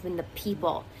 but it has been the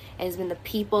people. It has been the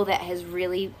people that has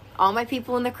really, all my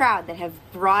people in the crowd that have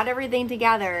brought everything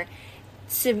together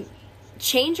to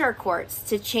change our courts,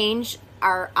 to change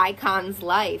our icon's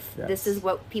life. Yes. This is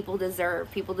what people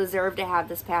deserve. People deserve to have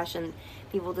this passion.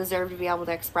 People deserve to be able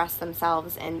to express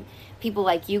themselves, and people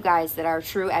like you guys that are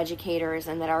true educators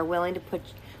and that are willing to put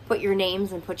your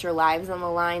names and put your lives on the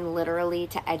line, literally,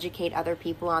 to educate other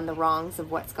people on the wrongs of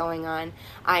what's going on.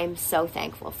 I am so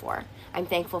thankful for. I'm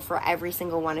thankful for every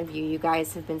single one of you. You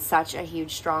guys have been such a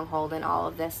huge stronghold in all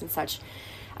of this and such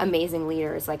amazing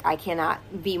leaders. Like, I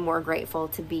cannot be more grateful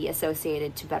to be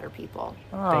associated to better people.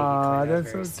 Oh,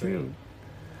 that's so cute.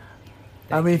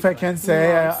 I mean, if I can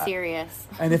say, I'm serious.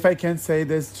 And if I can say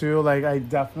this too, like, I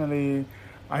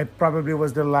probably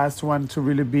was the last one to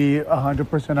really be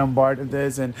 100% on board with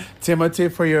this. And Timothy,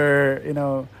 for your,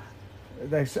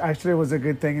 that actually was a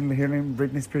good thing in hearing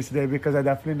Britney Spears today, because I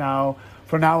definitely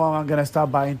from now on, I'm going to stop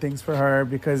buying things for her,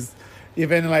 because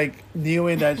even like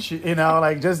knowing that she,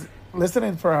 just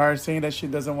listening for her saying that she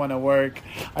doesn't want to work,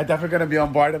 I definitely gonna be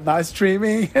on board. I'm not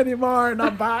streaming anymore,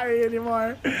 not buying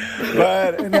anymore.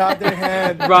 But on the other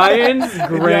hand, Ryan's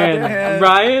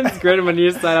grin when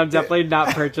you said I'm definitely not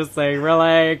purchasing. We're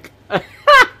like,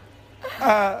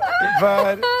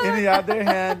 but in the other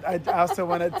hand, I also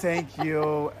want to thank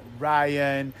you,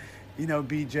 Ryan,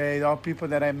 BJ, all people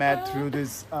that I met through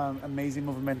this amazing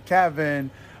movement,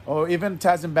 Kevin, or even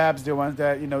Taz and Babs, the ones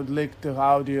that leaked the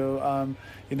audio.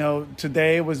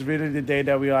 Today was really the day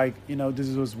that we this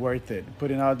was worth it.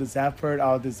 Putting all this effort,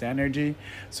 all this energy.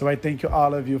 So I thank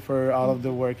all of you for all of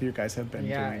the work you guys have been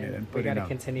doing it and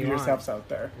putting yourselves out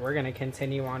there. We're going to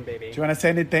continue on, baby. Do you want to say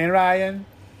anything, Ryan?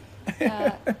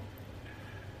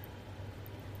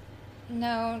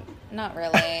 No, not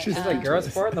really. She's like, girl, it's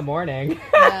 4 a.m. No,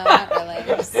 not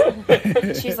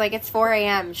really. She's like, it's 4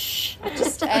 a.m. Shh.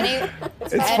 It's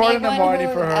 4 in the morning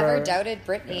for her. Ever doubted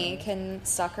Britney can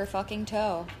suck her fucking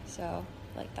toe. So,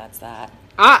 that's that.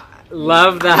 Ah,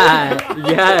 love that.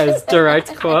 Yes,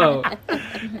 direct quote.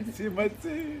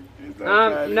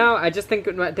 No, I just think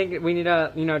we need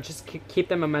to, just keep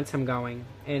the momentum going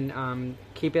and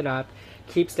keep it up.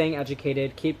 Keep staying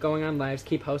educated, keep going on lives,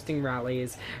 keep hosting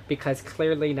rallies, because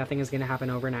clearly nothing is going to happen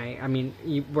overnight. I mean,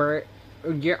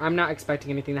 I'm not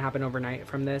expecting anything to happen overnight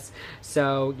from this.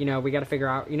 So, we got to figure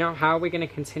out, how are we going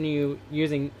to continue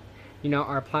using,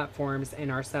 our platforms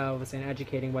and ourselves and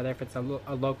educating, whether if it's a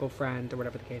local friend or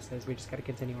whatever the case is. We just got to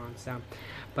continue on. So,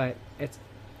 but it's,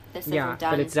 this yeah,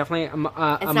 done. But it's definitely a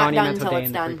monumental day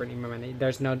in the Free Britney movement.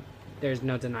 There's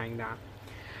no denying that.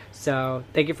 So,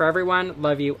 thank you for everyone.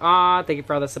 Love you all. Thank you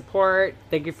for all the support.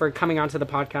 Thank you for coming onto the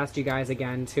podcast, you guys,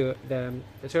 again, to the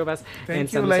two of us.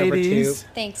 Thank you, ladies.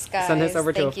 Thanks, guys. Send this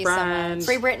over to a friend. So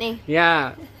Free Britney.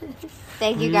 Yeah.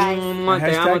 Thank you, guys.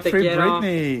 Hashtag Free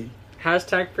Britney.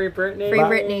 Hashtag Free Britney. Free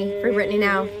Britney. Free Britney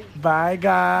now. Bye,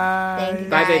 guys. Thank you,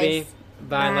 Bye, guys. baby.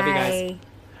 Bye. Love you guys.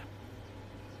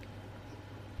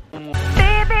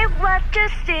 Baby, what you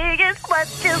see is what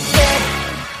you get.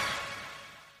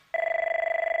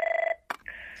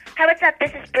 Hi, what's up?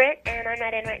 This is Britt, and I'm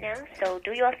not in right now, so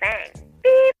do your thing.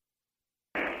 Beep.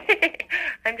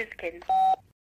 I'm just kidding.